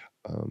 with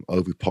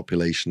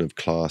overpopulation of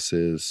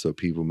classes, so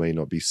people may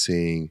not be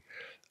seeing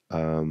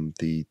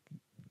the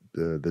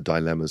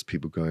dilemmas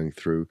people going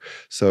through.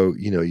 So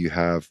you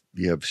have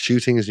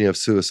shootings and you have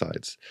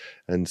suicides,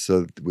 and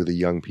so with the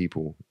young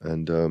people,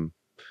 and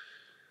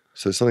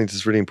So it's something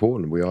that's really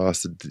important. We are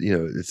asked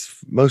to,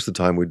 it's most of the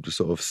time we're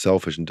sort of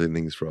selfish and doing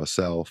things for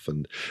ourselves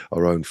and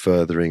our own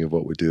furthering of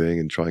what we're doing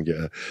and try and get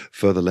a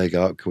further leg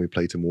up. Can we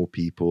play to more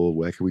people?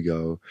 Where can we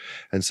go?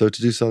 And so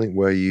to do something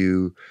where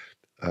you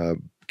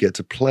get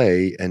to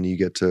play and you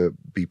get to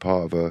be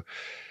part of a,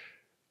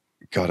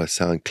 God, I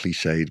sound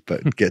cliched,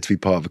 but get to be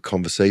part of a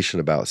conversation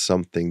about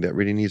something that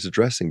really needs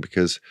addressing,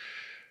 because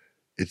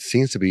it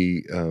seems to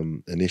be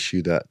an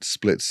issue that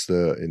splits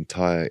the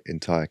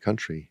entire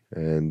country.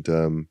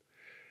 And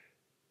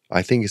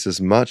I think it's as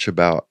much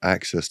about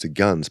access to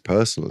guns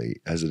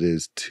personally as it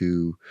is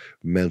to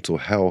mental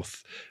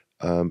health,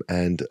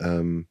 and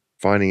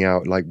finding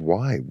out like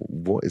why,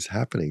 what is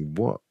happening,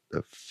 what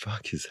the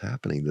fuck is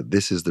happening, that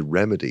this is the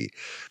remedy.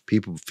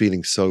 People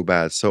feeling so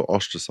bad, so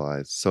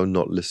ostracized, so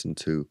not listened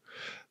to,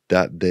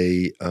 that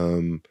they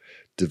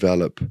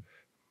develop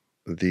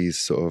these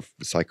sort of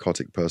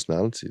psychotic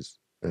personalities.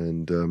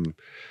 And in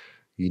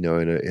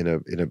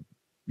a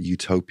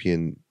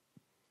utopian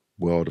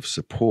world of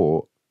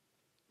support,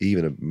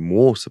 even a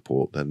more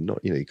support than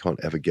not, you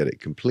can't ever get it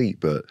complete,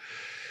 but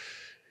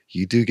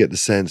you do get the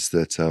sense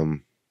that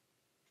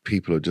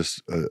people are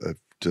just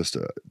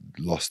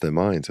lost their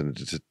minds and are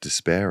just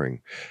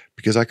despairing,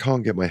 because I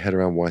can't get my head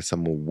around why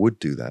someone would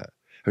do that.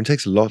 I mean, it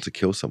takes a lot to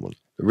kill someone.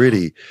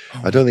 Really,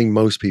 I don't think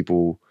most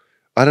people,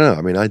 I don't know.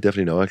 I mean, I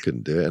definitely know I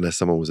couldn't do it unless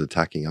someone was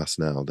attacking us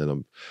now, then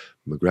I'm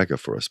McGregor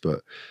for us.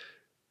 But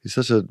it's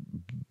such a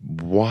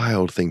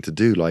wild thing to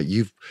do. Like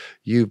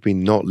you've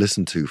been not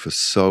listened to for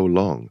so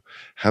long.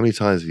 How many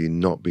times have you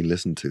not been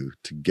listened to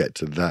get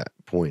to that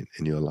point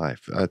in your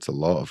life? That's a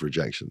lot of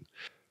rejection.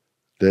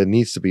 There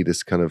needs to be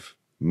this kind of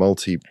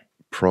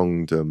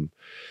multi-pronged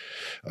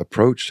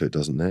approach to it,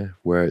 doesn't there?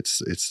 Where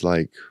it's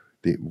like,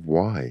 the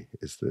why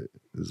is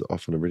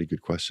often a really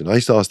good question. I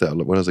used to ask that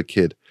when I was a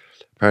kid.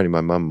 Apparently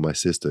my mum and my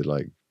sister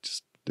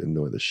just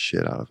annoy the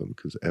shit out of them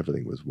because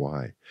everything was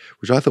why,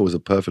 which I thought was a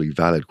perfectly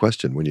valid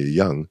question when you're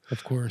young.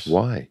 Of course.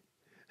 Why?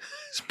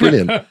 It's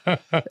brilliant.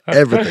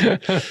 Everything.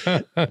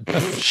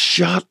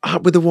 Shut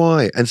up with the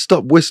why and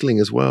stop whistling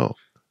as well.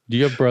 Do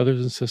you have brothers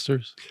and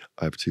sisters?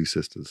 I have 2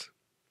 sisters.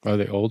 Are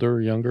they older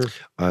or younger?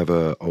 I have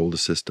an older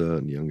sister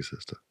and a younger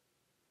sister.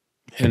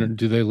 And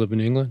do they live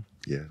in England?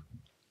 Yeah.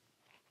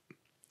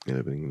 They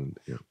live in England,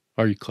 yeah.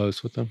 Are you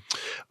close with them?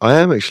 I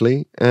am,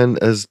 actually.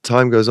 And as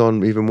time goes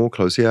on, even more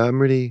close. Yeah,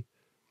 I'm really,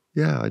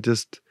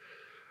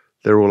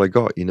 they're all I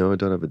got, I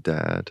don't have a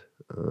dad.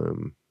 I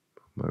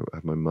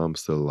have my mum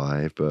still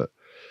alive, but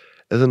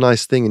it's a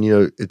nice thing.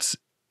 And,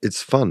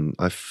 it's fun.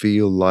 I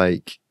feel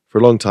like for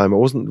a long time, I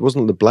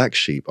wasn't the black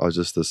sheep. I was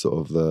just the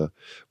sort of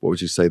what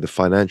would you say, the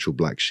financial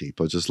black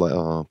sheep. I was just like,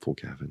 oh, poor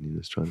Gavin,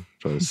 he's trying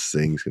to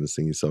sing, he's going to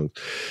sing his songs.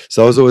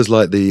 So I was always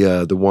like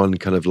the one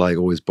kind of like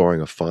always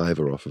borrowing a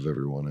 $5 off of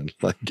everyone and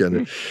like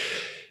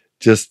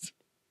just,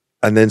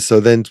 and then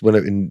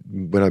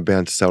when I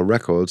began to sell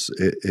records,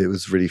 it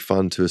was really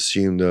fun to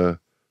assume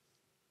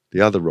the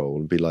other role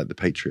and be like the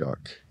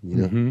patriarch,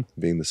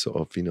 being the sort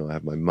of, I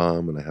have my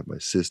mom and I have my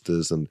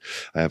sisters and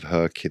I have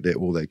her kid, they're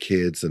all their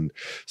kids. And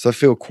so I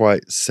feel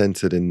quite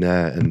centered in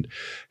that and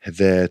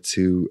there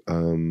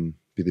to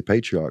be the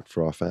patriarch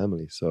for our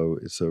family. So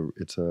it's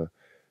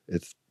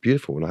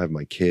beautiful. And I have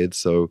my kids.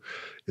 So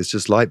it's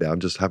just like that. I'm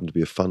just happen to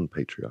be a fun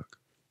patriarch.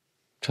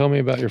 Tell me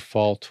about your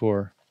fall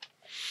tour.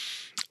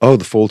 Oh,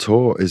 the fall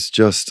tour is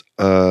just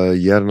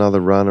yet another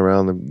run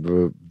around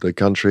the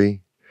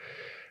country.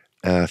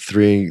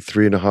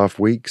 3.5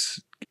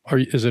 weeks.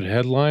 Is it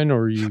headline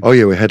or are you? Oh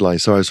yeah, we're headline.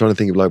 Sorry, I was trying to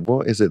think of like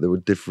what is it that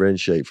would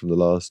differentiate from the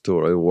last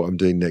tour or what I'm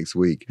doing next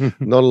week.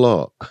 Not a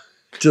lot.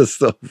 Just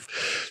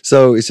stuff.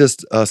 So it's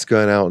just us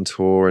going out on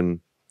tour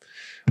and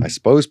I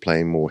suppose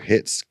playing more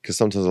hits, because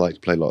sometimes I like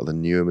to play a lot of the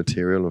newer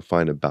material and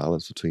find a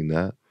balance between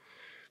that.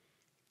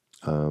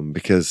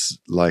 Because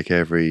like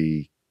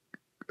every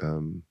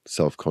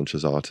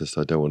self-conscious artist,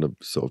 I don't want to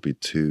sort of be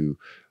too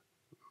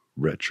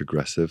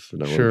retrogressive,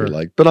 and I want to be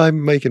like, but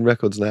I'm making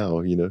records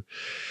now,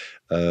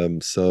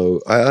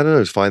 so I don't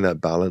know, just find that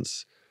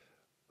balance.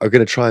 I'm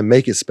going to try and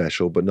make it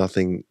special, but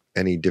nothing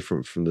any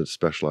different from the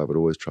special I would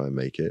always try and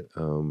make it.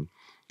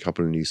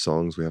 Couple of new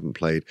songs we haven't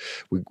played.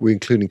 We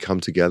including Come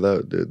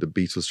Together, the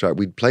Beatles track.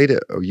 We played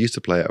it or used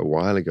to play it a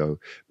while ago,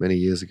 many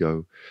years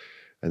ago,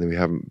 and then we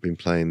haven't been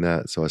playing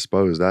that, so I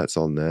suppose that's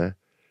on there,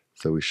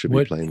 so we should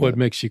be playing that. What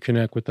makes you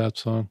connect with that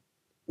song?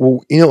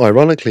 Well,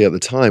 ironically, at the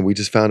time, we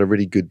just found a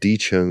really good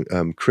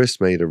detune. Chris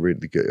made a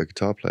really good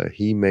guitar player.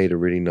 He made a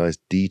really nice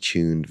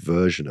detuned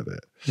version of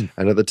it.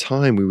 And at the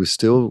time, we were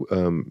still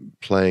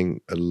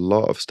playing a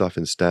lot of stuff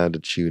in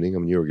standard tuning. I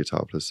mean, you're a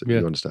guitar player, so you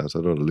understand, so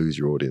I don't want to lose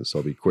your audience, so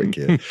I'll be quick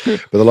here.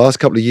 But the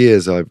last couple of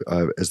years, I've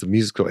as the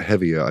music's got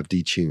heavier, I've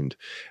detuned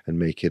and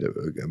make it a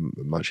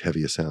much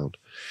heavier sound.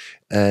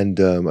 And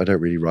I don't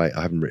really write.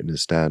 I haven't written in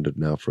standard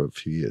now for a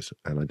few years,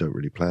 and I don't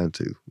really plan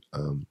to.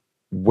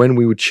 When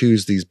we would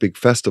choose these big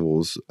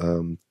festivals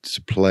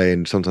to play,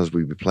 and sometimes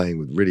we'd be playing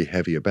with really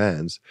heavier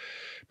bands,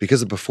 because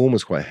the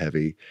performance quite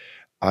heavy,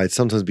 I'd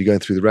sometimes be going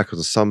through the records,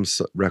 and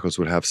some records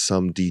would have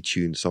some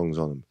detuned songs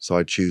on them. So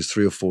I'd choose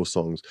 3 or 4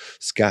 songs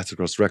scattered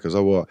across the records.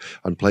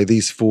 And play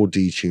these 4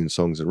 detuned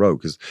songs in a row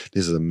because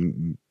this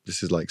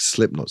is like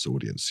Slipknot's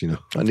audience, you know.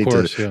 I need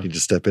to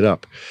step it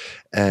up,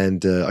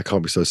 and I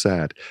can't be so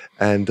sad.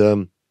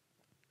 And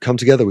Come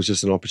Together was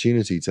just an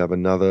opportunity to have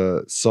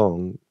another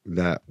song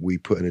that we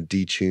put in a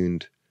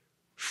detuned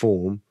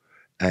form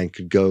and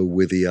could go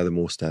with the other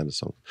more standard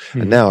songs.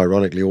 And now,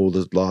 ironically, all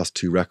the last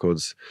 2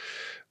 records,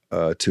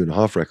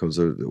 2.5 records,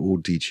 are all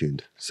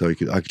detuned. So I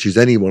could choose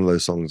any one of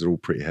those songs. They're all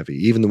pretty heavy.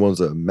 Even the ones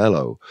that are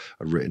mellow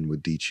are written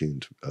with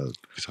detuned guitars.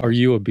 Are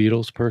you a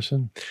Beatles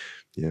person?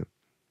 Yeah.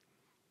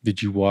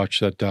 Did you watch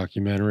that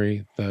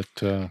documentary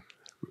that?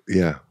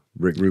 Yeah,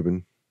 Rick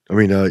Rubin. I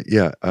mean,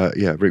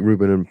 Rick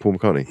Rubin and Paul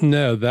McCartney.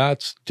 No,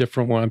 that's a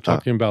different one. I'm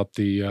talking about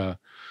the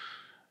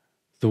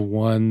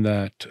one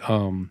that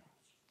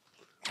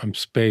I'm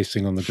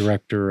spacing on, the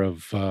director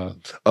of.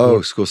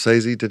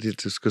 Scorsese. Did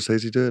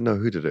Scorsese do it? No,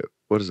 who did it?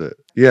 What is it?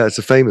 Yeah, it's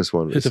a famous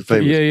one. It's a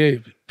famous. Yeah.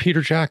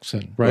 Peter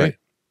Jackson, right?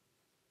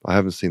 I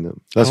haven't seen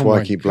them. That's why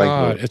I keep blanking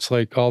on it. It's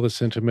like all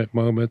this intimate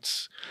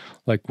moments,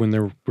 like when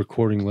they're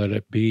recording "Let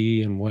It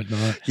Be" and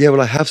whatnot. Yeah,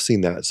 well, I have seen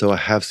that. So I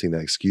have seen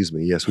that. Excuse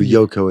me. Yes, with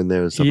Yoko in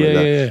there and stuff like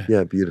that.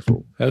 Yeah,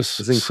 beautiful. It's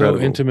incredible.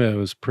 So intimate. It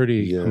was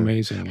pretty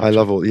amazing. Actually. I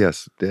love all.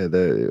 Yes,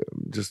 they're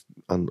just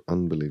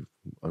unbelievable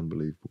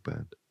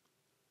band,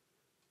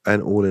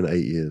 and all in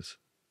 8 years.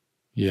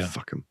 Yeah,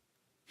 fuck them.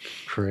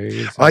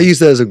 Crazy. I use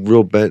that as a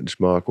real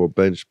benchmark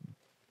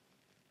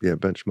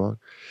benchmark.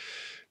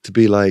 To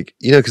be like,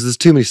 you know, because there's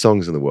too many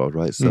songs in the world,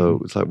 right?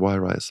 So it's like, why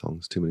write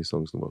songs? Too many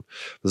songs in the world.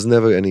 There's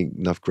never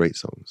enough great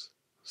songs.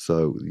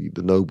 So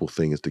the noble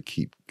thing is to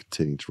keep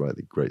continuing to write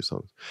the great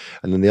songs.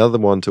 And then the other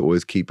one, to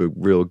always keep a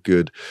real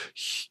good,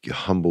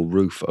 humble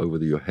roof over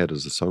your head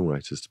as a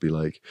songwriter, is to be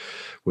like,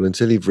 well,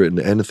 until you've written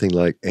anything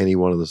like any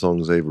one of the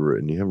songs they've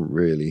written, you haven't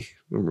really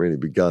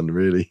begun,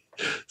 really.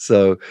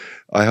 So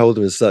I hold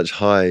them in such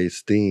high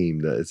esteem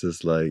that it's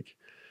just like,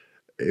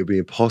 it would be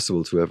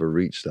impossible to ever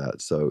reach that.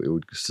 So it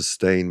would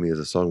sustain me as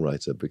a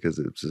songwriter because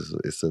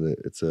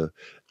it's a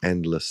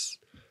endless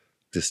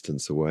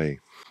distance away.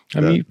 I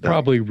mean, you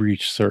probably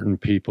reach certain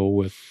people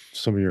with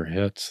some of your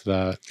hits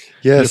that.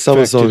 Yeah,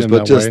 some songs,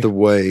 but just the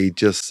way,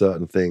 just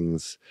certain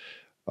things.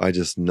 I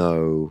just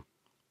know.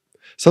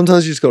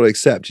 Sometimes you just got to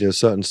accept, you know,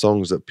 certain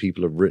songs that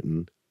people have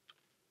written.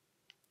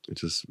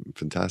 It's just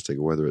fantastic.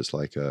 Whether it's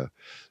like an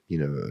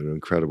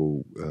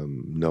incredible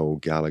Noel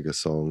Gallagher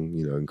song,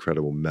 you know,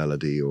 incredible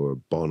melody, or a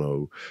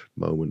Bono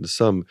moment. There's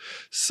some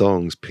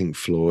songs, Pink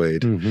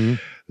Floyd.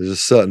 There's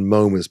just certain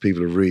moments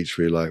people have reached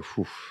where you're like,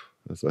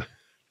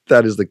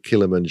 that is the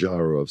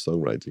Kilimanjaro of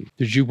songwriting.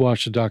 Did you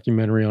watch the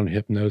documentary on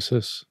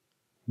Hypnosis,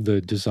 the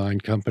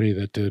design company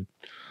that did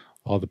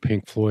all the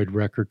Pink Floyd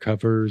record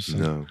covers?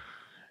 No.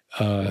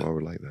 I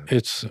would like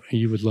that.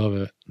 You would love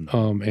it.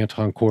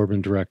 Anton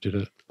Corbijn directed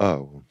it.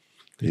 Oh,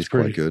 he's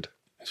quite good.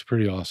 It's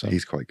pretty awesome.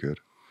 He's quite good.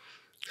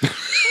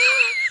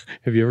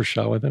 Have you ever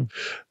shot with him?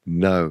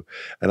 No.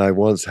 And I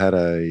once had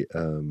a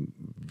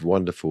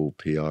wonderful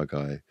PR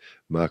guy,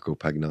 Marco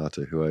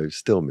Pagnato, who I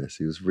still miss.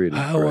 He was really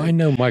great. I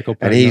know Michael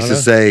Pagnato. And he used to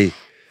say,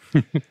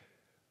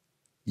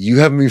 you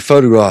haven't been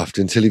photographed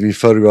until you've been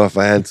photographed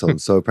by Anton.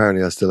 So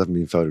apparently I still haven't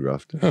been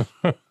photographed.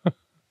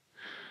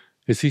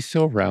 Is he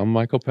still around,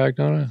 Michael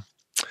Pagnato?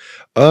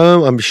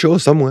 I'm sure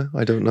somewhere.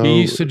 I don't know.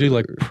 He used to do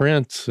like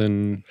Prince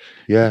and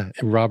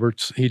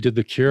Roberts. He did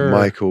The Cure.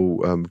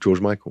 George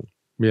Michael.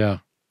 Yeah.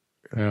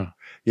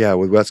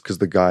 Well, that's because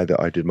the guy that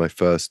I did my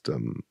first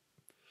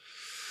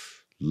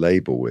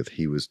label with,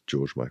 he was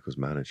George Michael's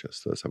manager.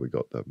 So that's how we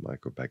got the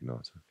Michael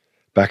Pagnato.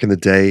 Back in the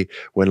day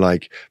when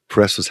like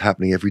press was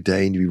happening every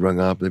day and you'd be rung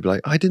up and they'd be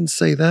like, I didn't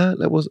say that.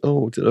 That was,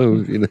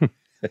 you know.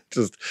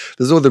 Just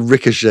there's all the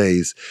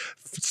ricochets.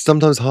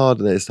 Sometimes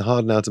it's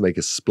hard now to make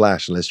a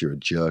splash unless you're a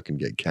jerk and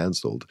get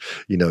cancelled.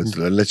 You know,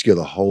 unless you go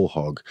the whole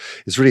hog.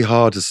 It's really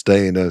hard to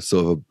stay in a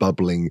sort of a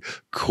bubbling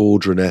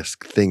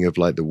cauldron-esque thing of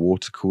like the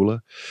water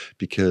cooler,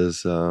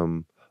 because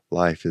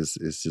life is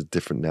just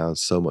different now,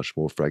 so much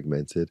more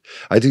fragmented.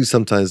 I do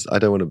sometimes, I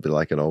don't want to be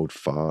like an old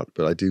fart,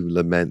 but I do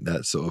lament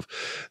that sort of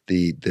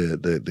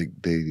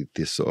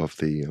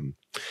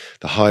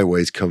the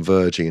highways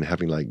converging and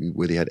having like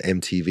where they had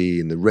MTV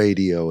and the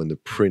radio and the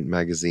print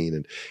magazine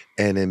and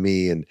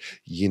NME and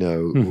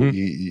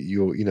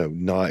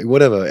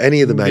whatever,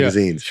 any of the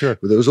magazines. Sure.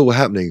 But it was all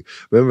happening.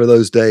 Remember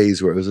those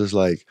days where it was just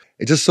like,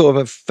 it just sort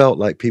of felt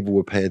like people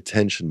were paying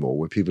attention more,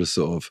 where people are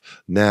sort of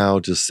now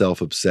just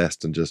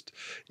self-obsessed and just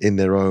in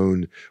their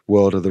own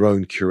world of their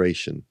own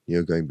curation, you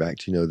know, going back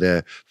to, you know,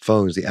 their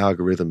phones. The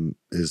algorithm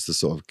is the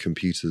sort of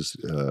computer's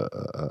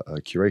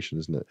curation,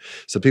 isn't it?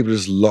 So people are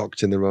just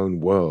locked in their own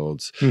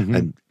worlds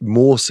and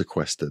more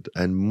sequestered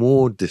and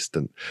more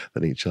distant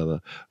than each other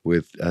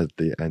with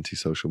the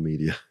anti-social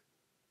media.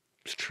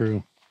 It's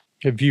true.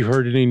 Have you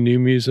heard any new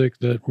music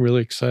that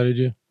really excited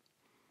you?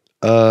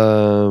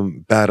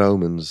 Bad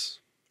Omens.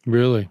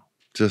 Really?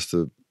 Just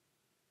a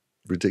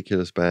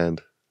ridiculous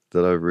band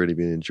that I've really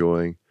been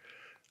enjoying.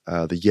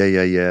 The Yeah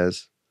Yeah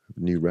Yeahs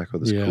new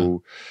record that's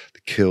cool.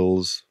 The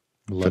Kills,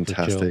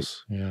 fantastic.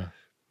 Yeah,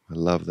 I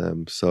love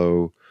them.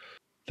 So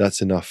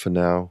that's enough for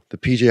now. The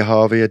PJ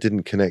Harvey I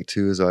didn't connect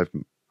to as I've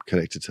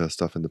connected to her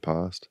stuff in the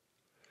past.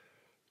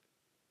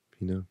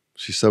 You know,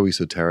 she's so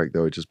esoteric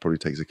though. It just probably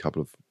takes a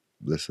couple of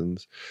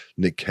listens.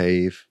 Nick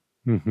Cave,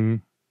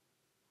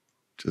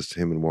 just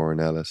him and Warren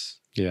Ellis.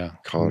 Yeah,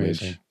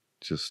 Carnage, amazing.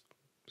 just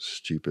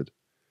stupid.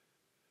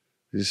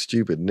 He's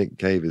stupid. Nick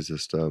Cave is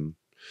just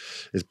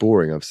it's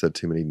boring. I've said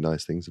too many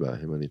nice things about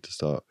him. I need to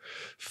start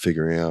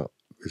figuring out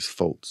his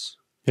faults.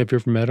 Have you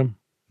ever met him?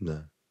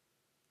 No,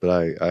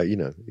 but I you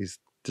know, he's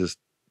just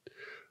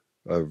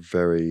a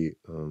very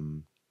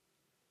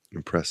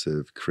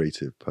impressive,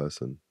 creative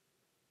person.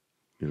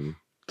 You know,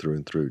 through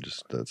and through.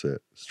 Just that's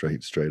it,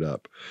 straight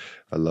up.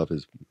 I love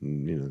his,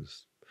 you know,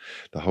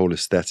 the whole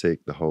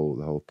aesthetic, the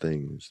whole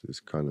thing is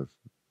kind of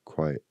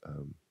quite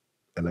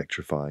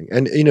electrifying.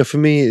 And you know, for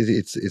me,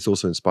 it's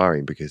also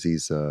inspiring because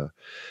he's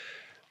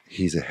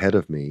ahead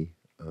of me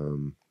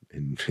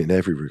in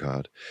every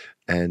regard,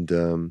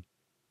 and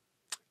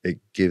it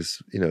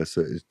gives, you know,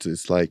 so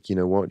it's like, you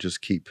know what,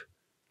 just keep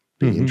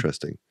being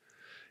interesting.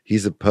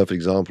 He's a perfect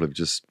example of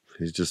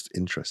he's just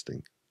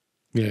interesting.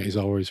 Yeah, he's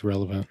always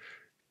relevant.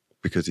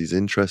 Because he's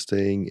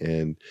interesting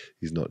and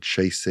he's not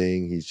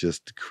chasing, he's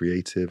just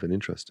creative and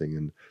interesting.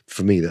 And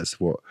for me, that's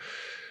what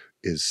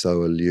is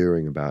so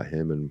alluring about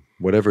him. And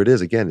whatever it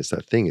is, again, it's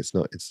that thing. It's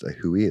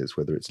who he is,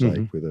 whether it's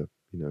like with a,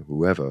 you know,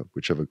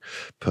 whichever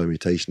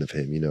permutation of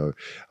him. You know,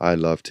 I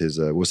loved his,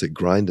 was it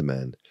Grinder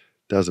Man?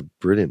 That was a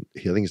brilliant,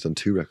 I think he's done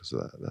 2 records of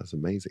that. That's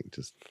amazing.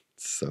 Just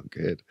so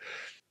good.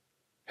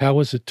 How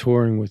was it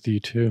touring with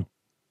U2?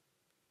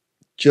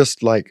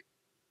 Just like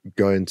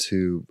going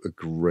to a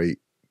great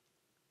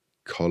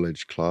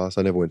college class.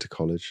 I never went to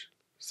college,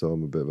 so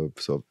I'm a bit of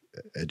a sort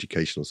of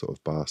educational sort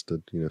of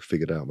bastard, you know,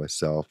 figured out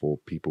myself, or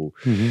people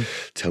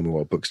tell me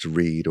what books to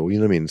read, or, you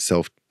know what I mean,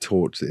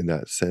 self-taught in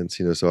that sense,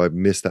 you know. So I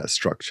missed that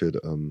structured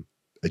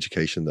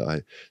education that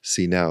I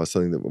see now as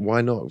something that,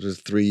 why not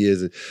just 3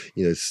 years,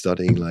 you know,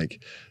 studying,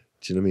 like,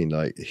 do you know what I mean,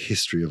 like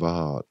history of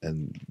art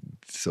and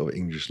sort of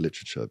English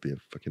literature. It'd be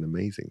fucking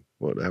amazing.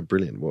 How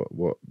brilliant.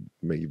 What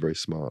make you very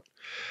smart.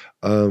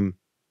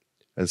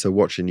 And so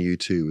watching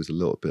U2 was a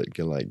little bit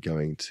like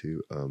going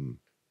to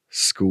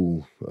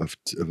school of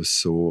a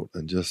sort,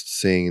 and just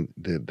seeing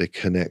the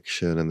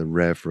connection and the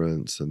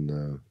reverence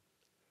and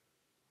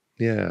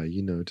yeah,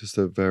 you know, just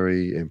a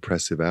very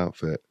impressive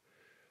outfit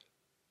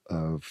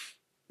of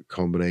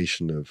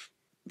combination of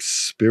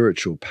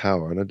spiritual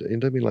power. And I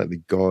don't mean like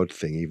the God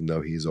thing, even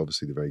though he's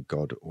obviously the very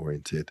God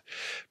oriented,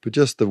 but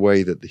just the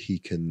way that he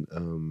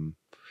can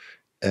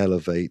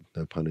elevate,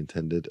 no pun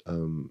intended,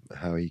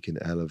 how he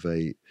can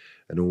elevate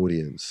an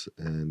audience.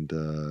 And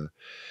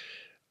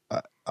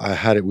I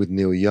had it with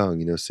Neil Young,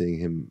 you know, seeing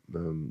him,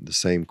 the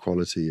same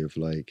quality of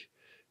like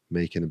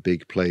making a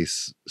big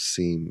place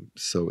seem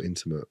so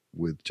intimate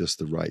with just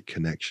the right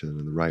connection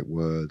and the right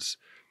words,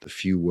 the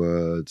few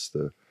words,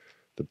 the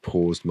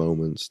paused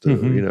moments,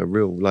 you know,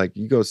 real, like,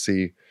 you got to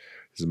see,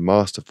 he's a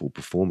masterful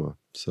performer.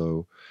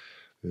 So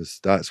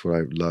that's what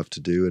I love to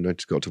do, and I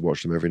just got to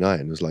watch them every night,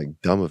 and it was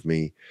like dumb of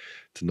me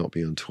to not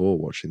be on tour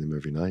watching them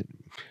every night.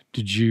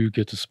 Did you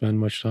get to spend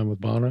much time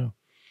with Bono?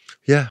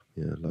 Yeah,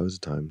 loads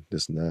of time,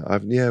 this and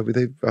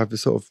that. I've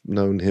sort of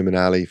known him and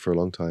Ali for a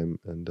long time,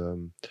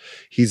 and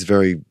he's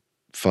very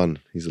fun.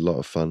 He's a lot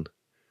of fun,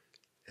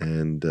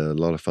 and a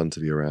lot of fun to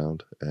be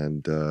around,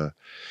 and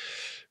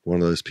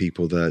one of those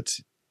people that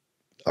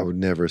I would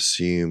never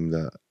assume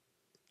that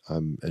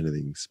I'm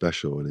anything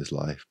special in his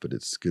life, but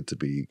it's good to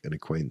be an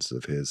acquaintance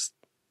of his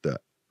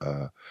that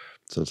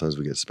sometimes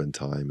we get to spend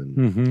time.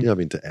 And you know, I've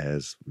been to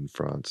Aires in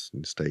France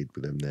and stayed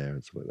with them there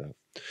and stuff like that.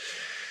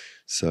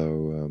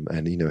 So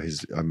and you know,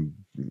 I'm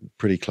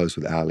pretty close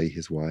with Ali,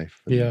 his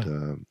wife,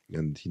 and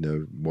you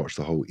know, watched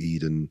the whole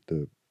Eden,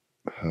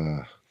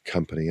 her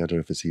company. I don't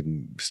know if it's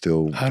even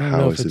still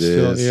how it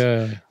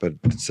is, but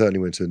certainly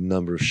went to a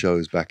number of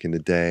shows back in the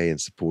day and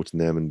supporting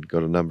them, and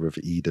got a number of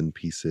Eden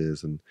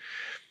pieces. And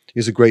it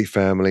was a great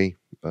family.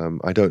 When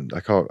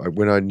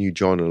I knew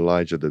John and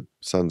Elijah, the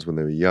sons, when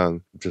they were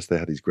young, just they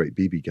had these great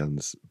BB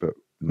guns, but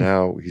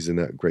now he's in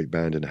that great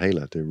band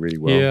Inhaler, doing really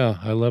well. Yeah,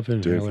 I love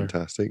Inhaler. Doing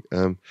fantastic.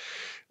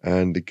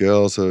 And the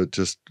girls are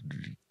just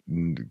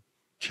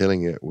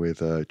killing it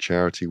with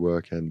charity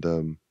work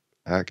and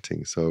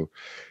acting. So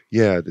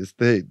yeah, it's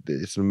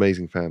an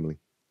amazing family,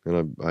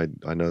 and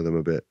I know them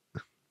a bit.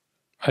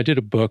 I did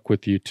a book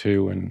with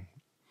U2 and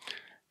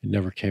it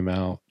never came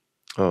out.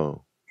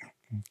 Oh,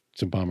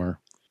 it's a bummer.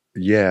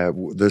 Yeah,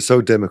 they're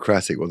so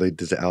democratic. Well, they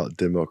did it out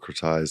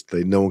democratized.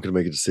 No one could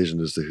make a decision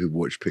as to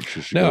which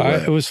pictures should go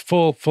where. It was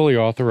fully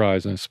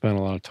authorized, and I spent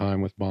a lot of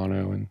time with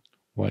Bono and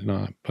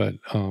whatnot. But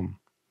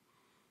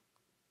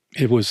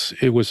it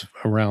was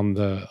around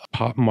the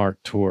Pop Mart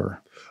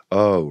tour.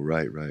 Oh,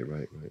 right.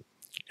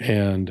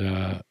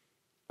 And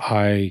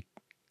I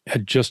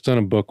had just done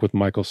a book with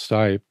Michael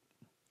Stipe,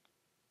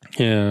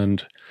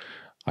 and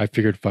I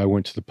figured if I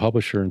went to the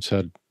publisher and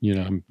said, you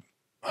know,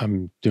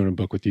 I'm doing a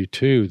book with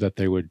U2, that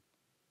they would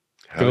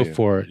Go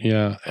for it.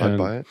 Yeah. I'd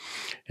buy it.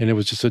 And it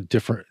was just a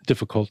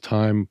difficult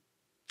time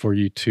for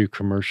you too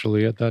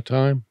commercially at that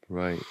time.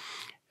 Right.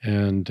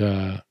 And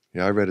yeah,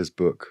 I read his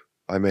book.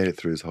 I made it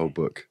through his whole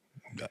book.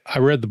 I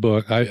read the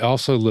book. I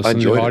also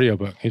listened to the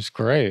audiobook. It's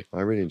great.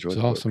 I really enjoyed it.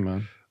 It's awesome,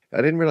 man. I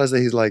didn't realize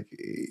that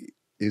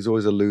he's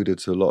always alluded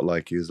to a lot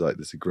like he was like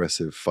this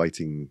aggressive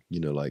fighting,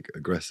 like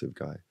aggressive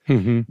guy.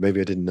 Mm-hmm.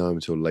 Maybe I didn't know him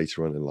until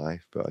later on in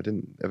life, but I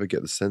didn't ever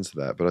get the sense of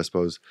that. But I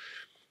suppose,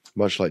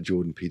 much like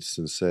Jordan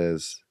Peterson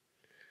says,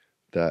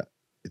 that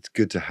it's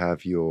good to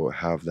have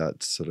that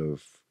sort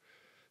of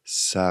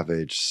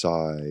savage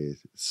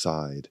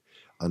side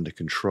under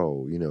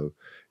control.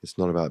 It's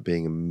not about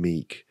being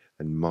meek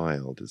and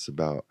mild. It's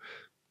about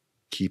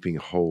keeping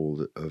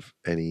hold of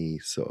any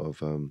sort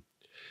of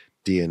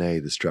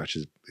DNA that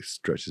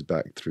stretches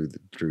back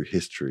through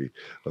history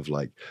of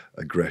like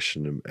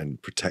aggression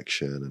and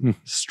protection and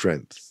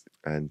strength,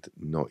 and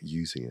not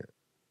using it.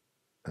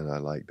 And I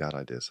like that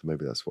idea. So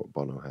maybe that's what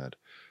Bono had.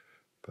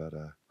 But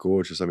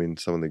gorgeous. I mean,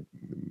 some of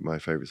my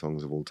favorite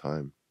songs of all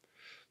time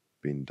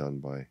being done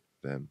by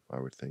them, I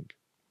would think.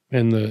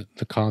 And the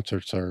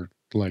concerts are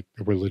like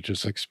a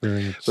religious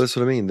experience. But that's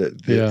what I mean.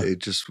 It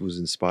just was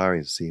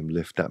inspiring to see him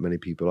lift that many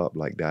people up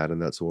like that.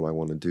 And that's all I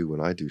want to do when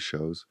I do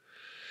shows,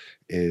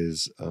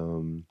 is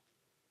find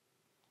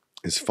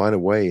a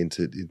way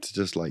into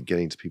just like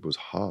getting to people's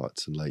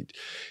hearts and like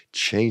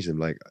change them.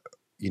 Like,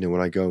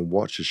 when I go and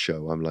watch a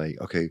show, I'm like,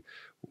 okay,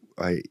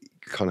 I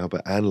can't help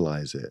but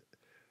analyze it.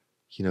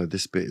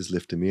 This bit is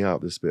lifting me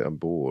up. This bit I'm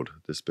bored.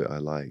 This bit I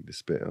like.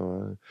 This bit,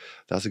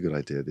 that's a good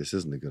idea. This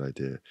isn't a good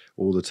idea.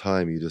 All the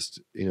time, you just,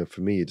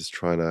 for me, you're just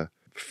trying to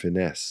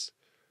finesse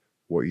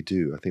what you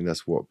do. I think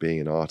that's what being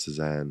an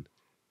artisan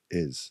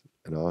is.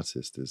 An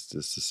artist is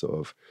just to sort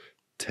of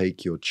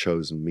take your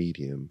chosen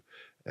medium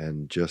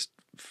and just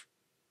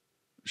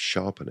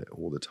sharpen it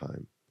all the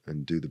time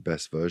and do the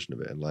best version of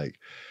it. And like,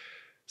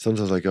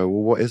 sometimes I go,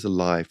 well, what is a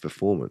live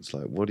performance?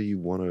 Like, what do you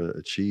want to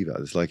achieve at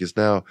this? Like, it's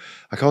now,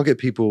 I can't get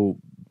people,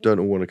 don't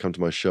all want to come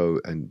to my show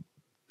and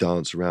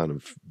dance around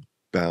and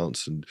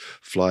bounce and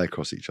fly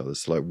across each other.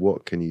 So like,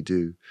 what can you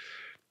do?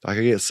 I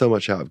can get so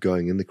much out of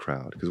going in the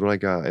crowd, because when I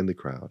go out in the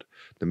crowd,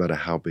 no matter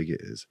how big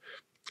it is,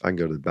 I can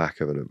go to the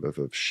back of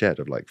a shed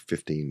of like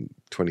 15,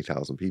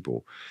 20,000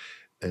 people.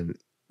 And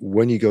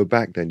when you go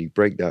back, then you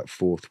break that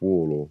fourth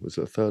wall, or is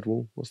it a third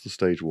wall? What's the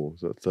stage wall?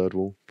 Is it a third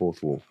wall?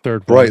 Fourth wall?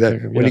 Third wall. Right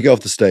there. When you go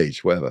off the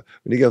stage, whatever.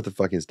 When you go off the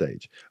fucking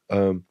stage,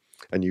 and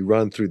you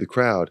run through the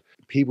crowd,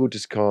 people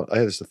just can't. I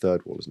think it's the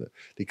third wall, isn't it?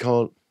 They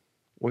can't.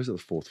 What is it? The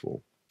fourth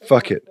wall?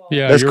 Fuck it.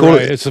 Yeah, let's call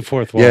it. It's the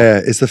fourth wall. Yeah,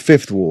 it's the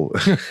fifth wall.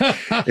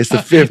 It's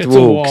the fifth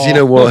wall. Because you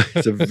know what?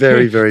 It's a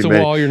very, very it's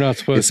many. A wall you're not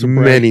supposed to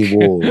break. Many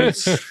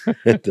walls.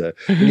 When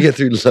you get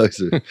through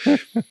loads of,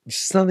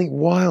 something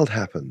wild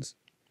happens.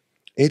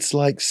 It's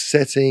like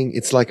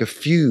a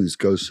fuse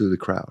goes through the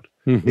crowd.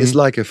 Mm-hmm. It's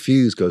like a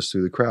fuse goes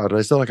through the crowd. And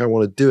it's not like I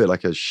want to do it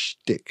like a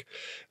shtick.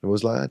 And I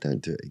was like, I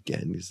don't do it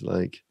again. It's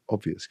like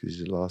obvious because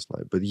you did last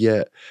night. But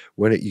yet,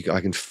 when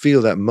I can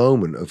feel that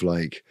moment of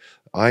like,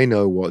 I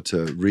know what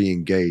to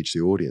re-engage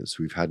the audience.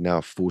 We've had now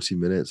 40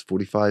 minutes,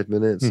 45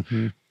 minutes.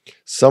 Mm-hmm.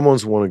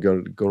 Someone's going to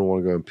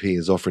want to go and pee and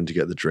is offering to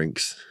get the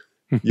drinks.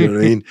 You know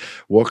what I mean?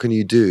 What can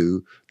you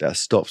do that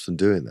stops them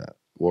doing that?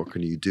 What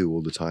can you do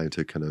all the time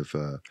to kind of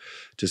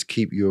just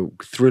keep you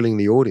thrilling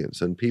the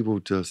audience? And people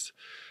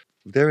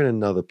they're in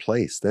another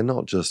place. They're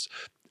not just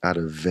at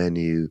a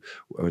venue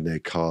when their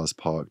car's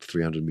parked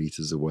 300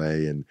 meters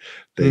away and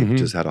they've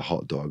just had a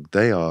hot dog.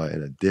 They are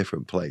in a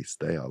different place.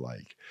 They are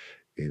like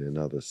in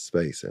another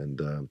space and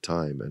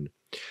time. And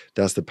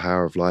that's the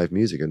power of live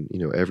music. And,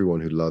 everyone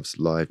who loves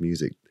live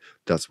music,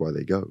 that's why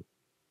they go.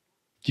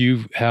 Do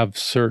you have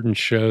certain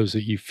shows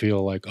that you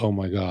feel like, oh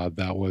my God,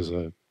 that was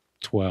a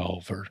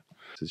 12 or...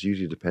 It's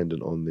usually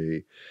dependent on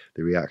the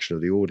reaction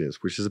of the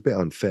audience, which is a bit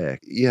unfair.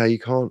 Yeah, you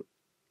can't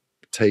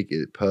take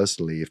it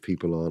personally if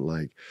people aren't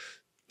like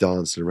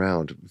dancing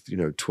around.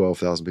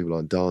 12,000 people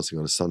aren't dancing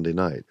on a Sunday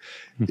night.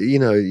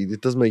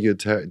 It doesn't make you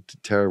a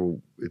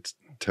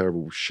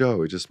terrible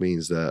show. It just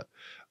means that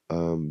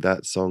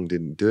that song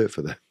didn't do it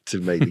for them to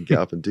make them get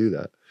up and do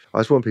that. I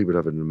just want people to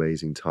have an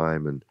amazing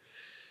time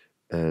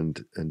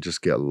and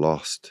just get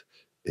lost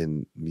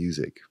in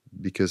music,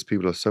 because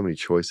people have so many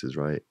choices,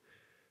 right?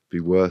 The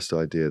worst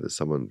idea that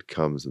someone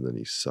comes and then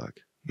you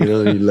suck. You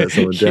let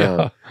someone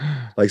down.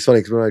 Like it's funny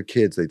because when I had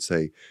kids, they'd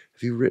say,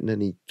 "Have you written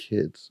any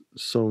kids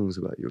songs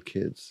about your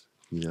kids?"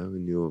 And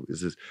if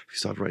you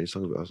started writing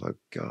songs about it, I was like,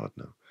 God,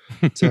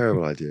 no,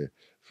 terrible idea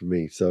for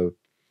me. So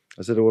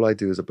I said, all I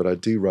do but I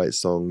do write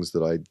songs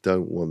that I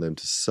don't want them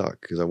to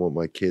suck, because I want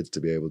my kids to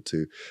be able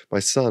to.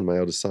 My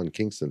eldest son,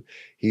 Kingston,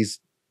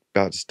 he's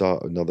about to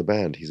start another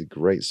band. He's a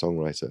great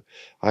songwriter.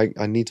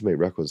 I need to make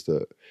records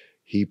that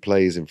he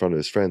plays in front of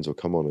his friends or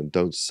come on and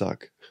don't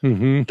suck.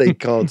 Mm-hmm. They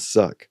can't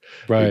suck.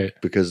 Right.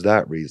 Because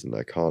that reason,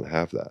 I can't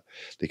have that.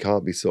 They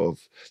can't be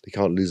they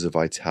can't lose their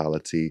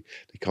vitality.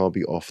 They can't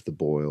be off the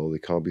boil. They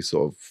can't be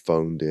sort of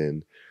phoned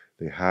in.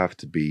 They have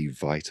to be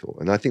vital.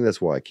 And I think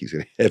that's why it keeps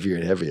getting heavier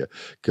and heavier,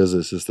 because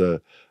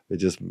it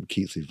just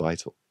keeps me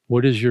vital.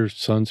 What is your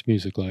son's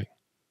music like?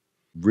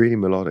 Really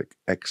melodic,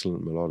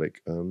 excellent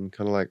melodic, kind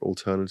of like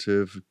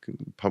alternative,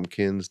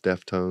 Pumpkins,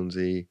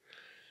 Deftones-y,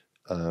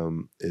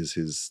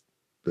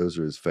 those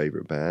are his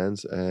favorite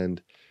bands,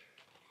 and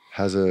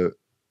has a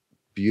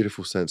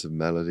beautiful sense of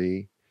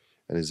melody,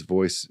 and his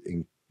voice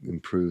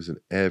improves in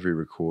every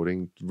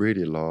recording,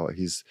 really a lot.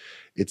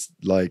 It's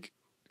like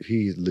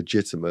he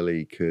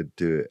legitimately could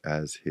do it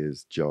as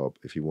his job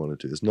if he wanted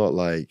to. It's not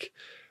like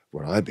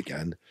when I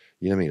began,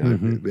 you know what I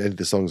mean?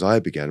 The songs I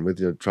began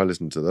with, try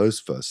listening to those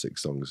first 6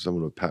 songs.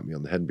 Someone would pat me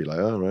on the head and be like,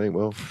 "All right,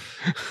 well,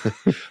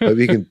 hope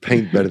you can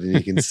paint better than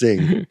you can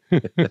sing."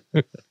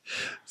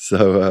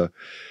 So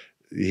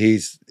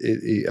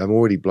I'm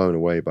already blown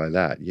away by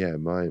that. Yeah,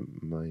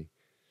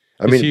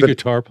 Is he a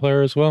guitar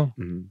player as well?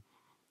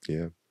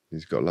 Yeah,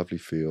 he's got a lovely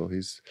feel.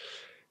 He's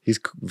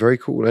very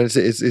cool, and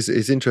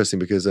it's interesting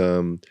because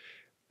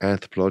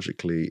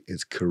anthropologically,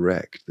 it's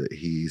correct that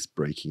he's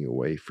breaking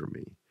away from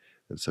me.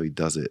 And so he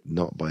does it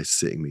not by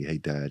sitting me, "Hey,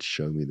 Dad,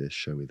 show me this,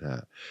 show me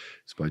that."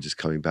 It's by just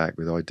coming back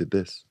with, "Oh, I did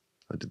this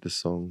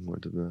song, I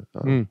did that.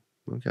 Oh,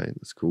 okay,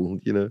 that's cool,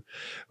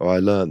 Or I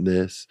learned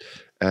this."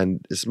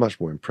 And it's much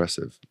more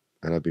impressive.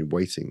 And I've been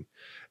waiting.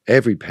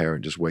 Every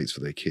parent just waits for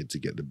their kid to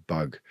get the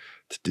bug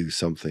to do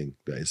something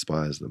that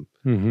inspires them.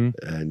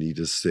 And you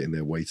just sitting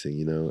there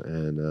waiting,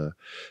 And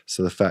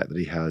so the fact that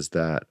he has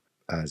that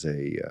as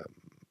a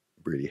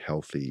really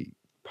healthy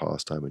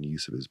pastime and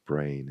use of his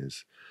brain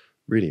is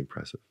really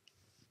impressive.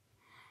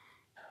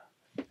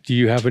 Do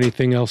you have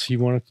anything else you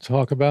wanted to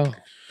talk about?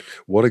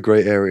 What a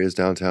great area is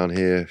downtown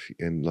here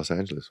in Los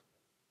Angeles.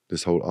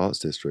 This whole arts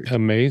district.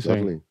 Amazing.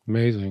 Lovely.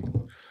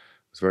 Amazing.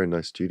 It's a very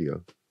nice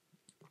studio.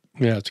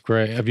 Yeah, it's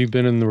great. Have you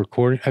been in the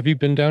recording? Have you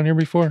been down here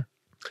before?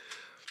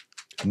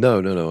 No.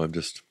 I'm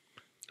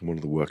one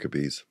of the worker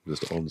bees. I'm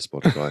just on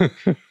Spotify.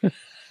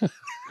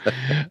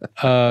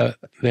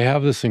 They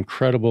have this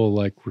incredible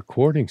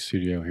recording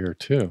studio here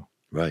too.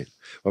 Right.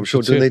 I'm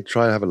sure, didn't they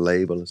try to have a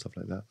label and stuff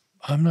like that?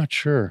 I'm not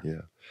sure.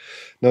 Yeah.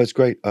 No, it's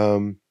great.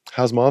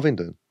 How's Marvin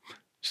doing?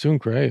 He's doing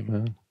great,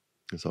 man.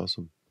 It's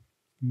awesome.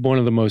 One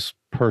of the most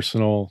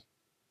personal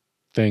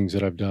things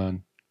that I've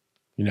done.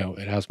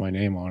 It has my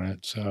name on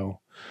it. So,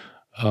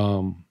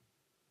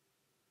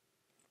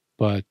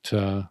 but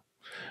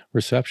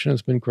reception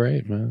has been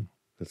great, man.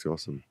 That's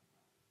awesome.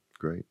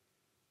 Great.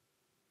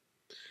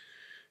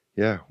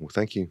 Yeah. Well,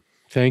 thank you.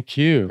 Thank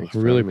you. I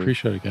really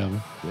appreciate it,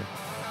 Gavin. Yeah.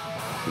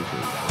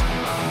 Appreciate it.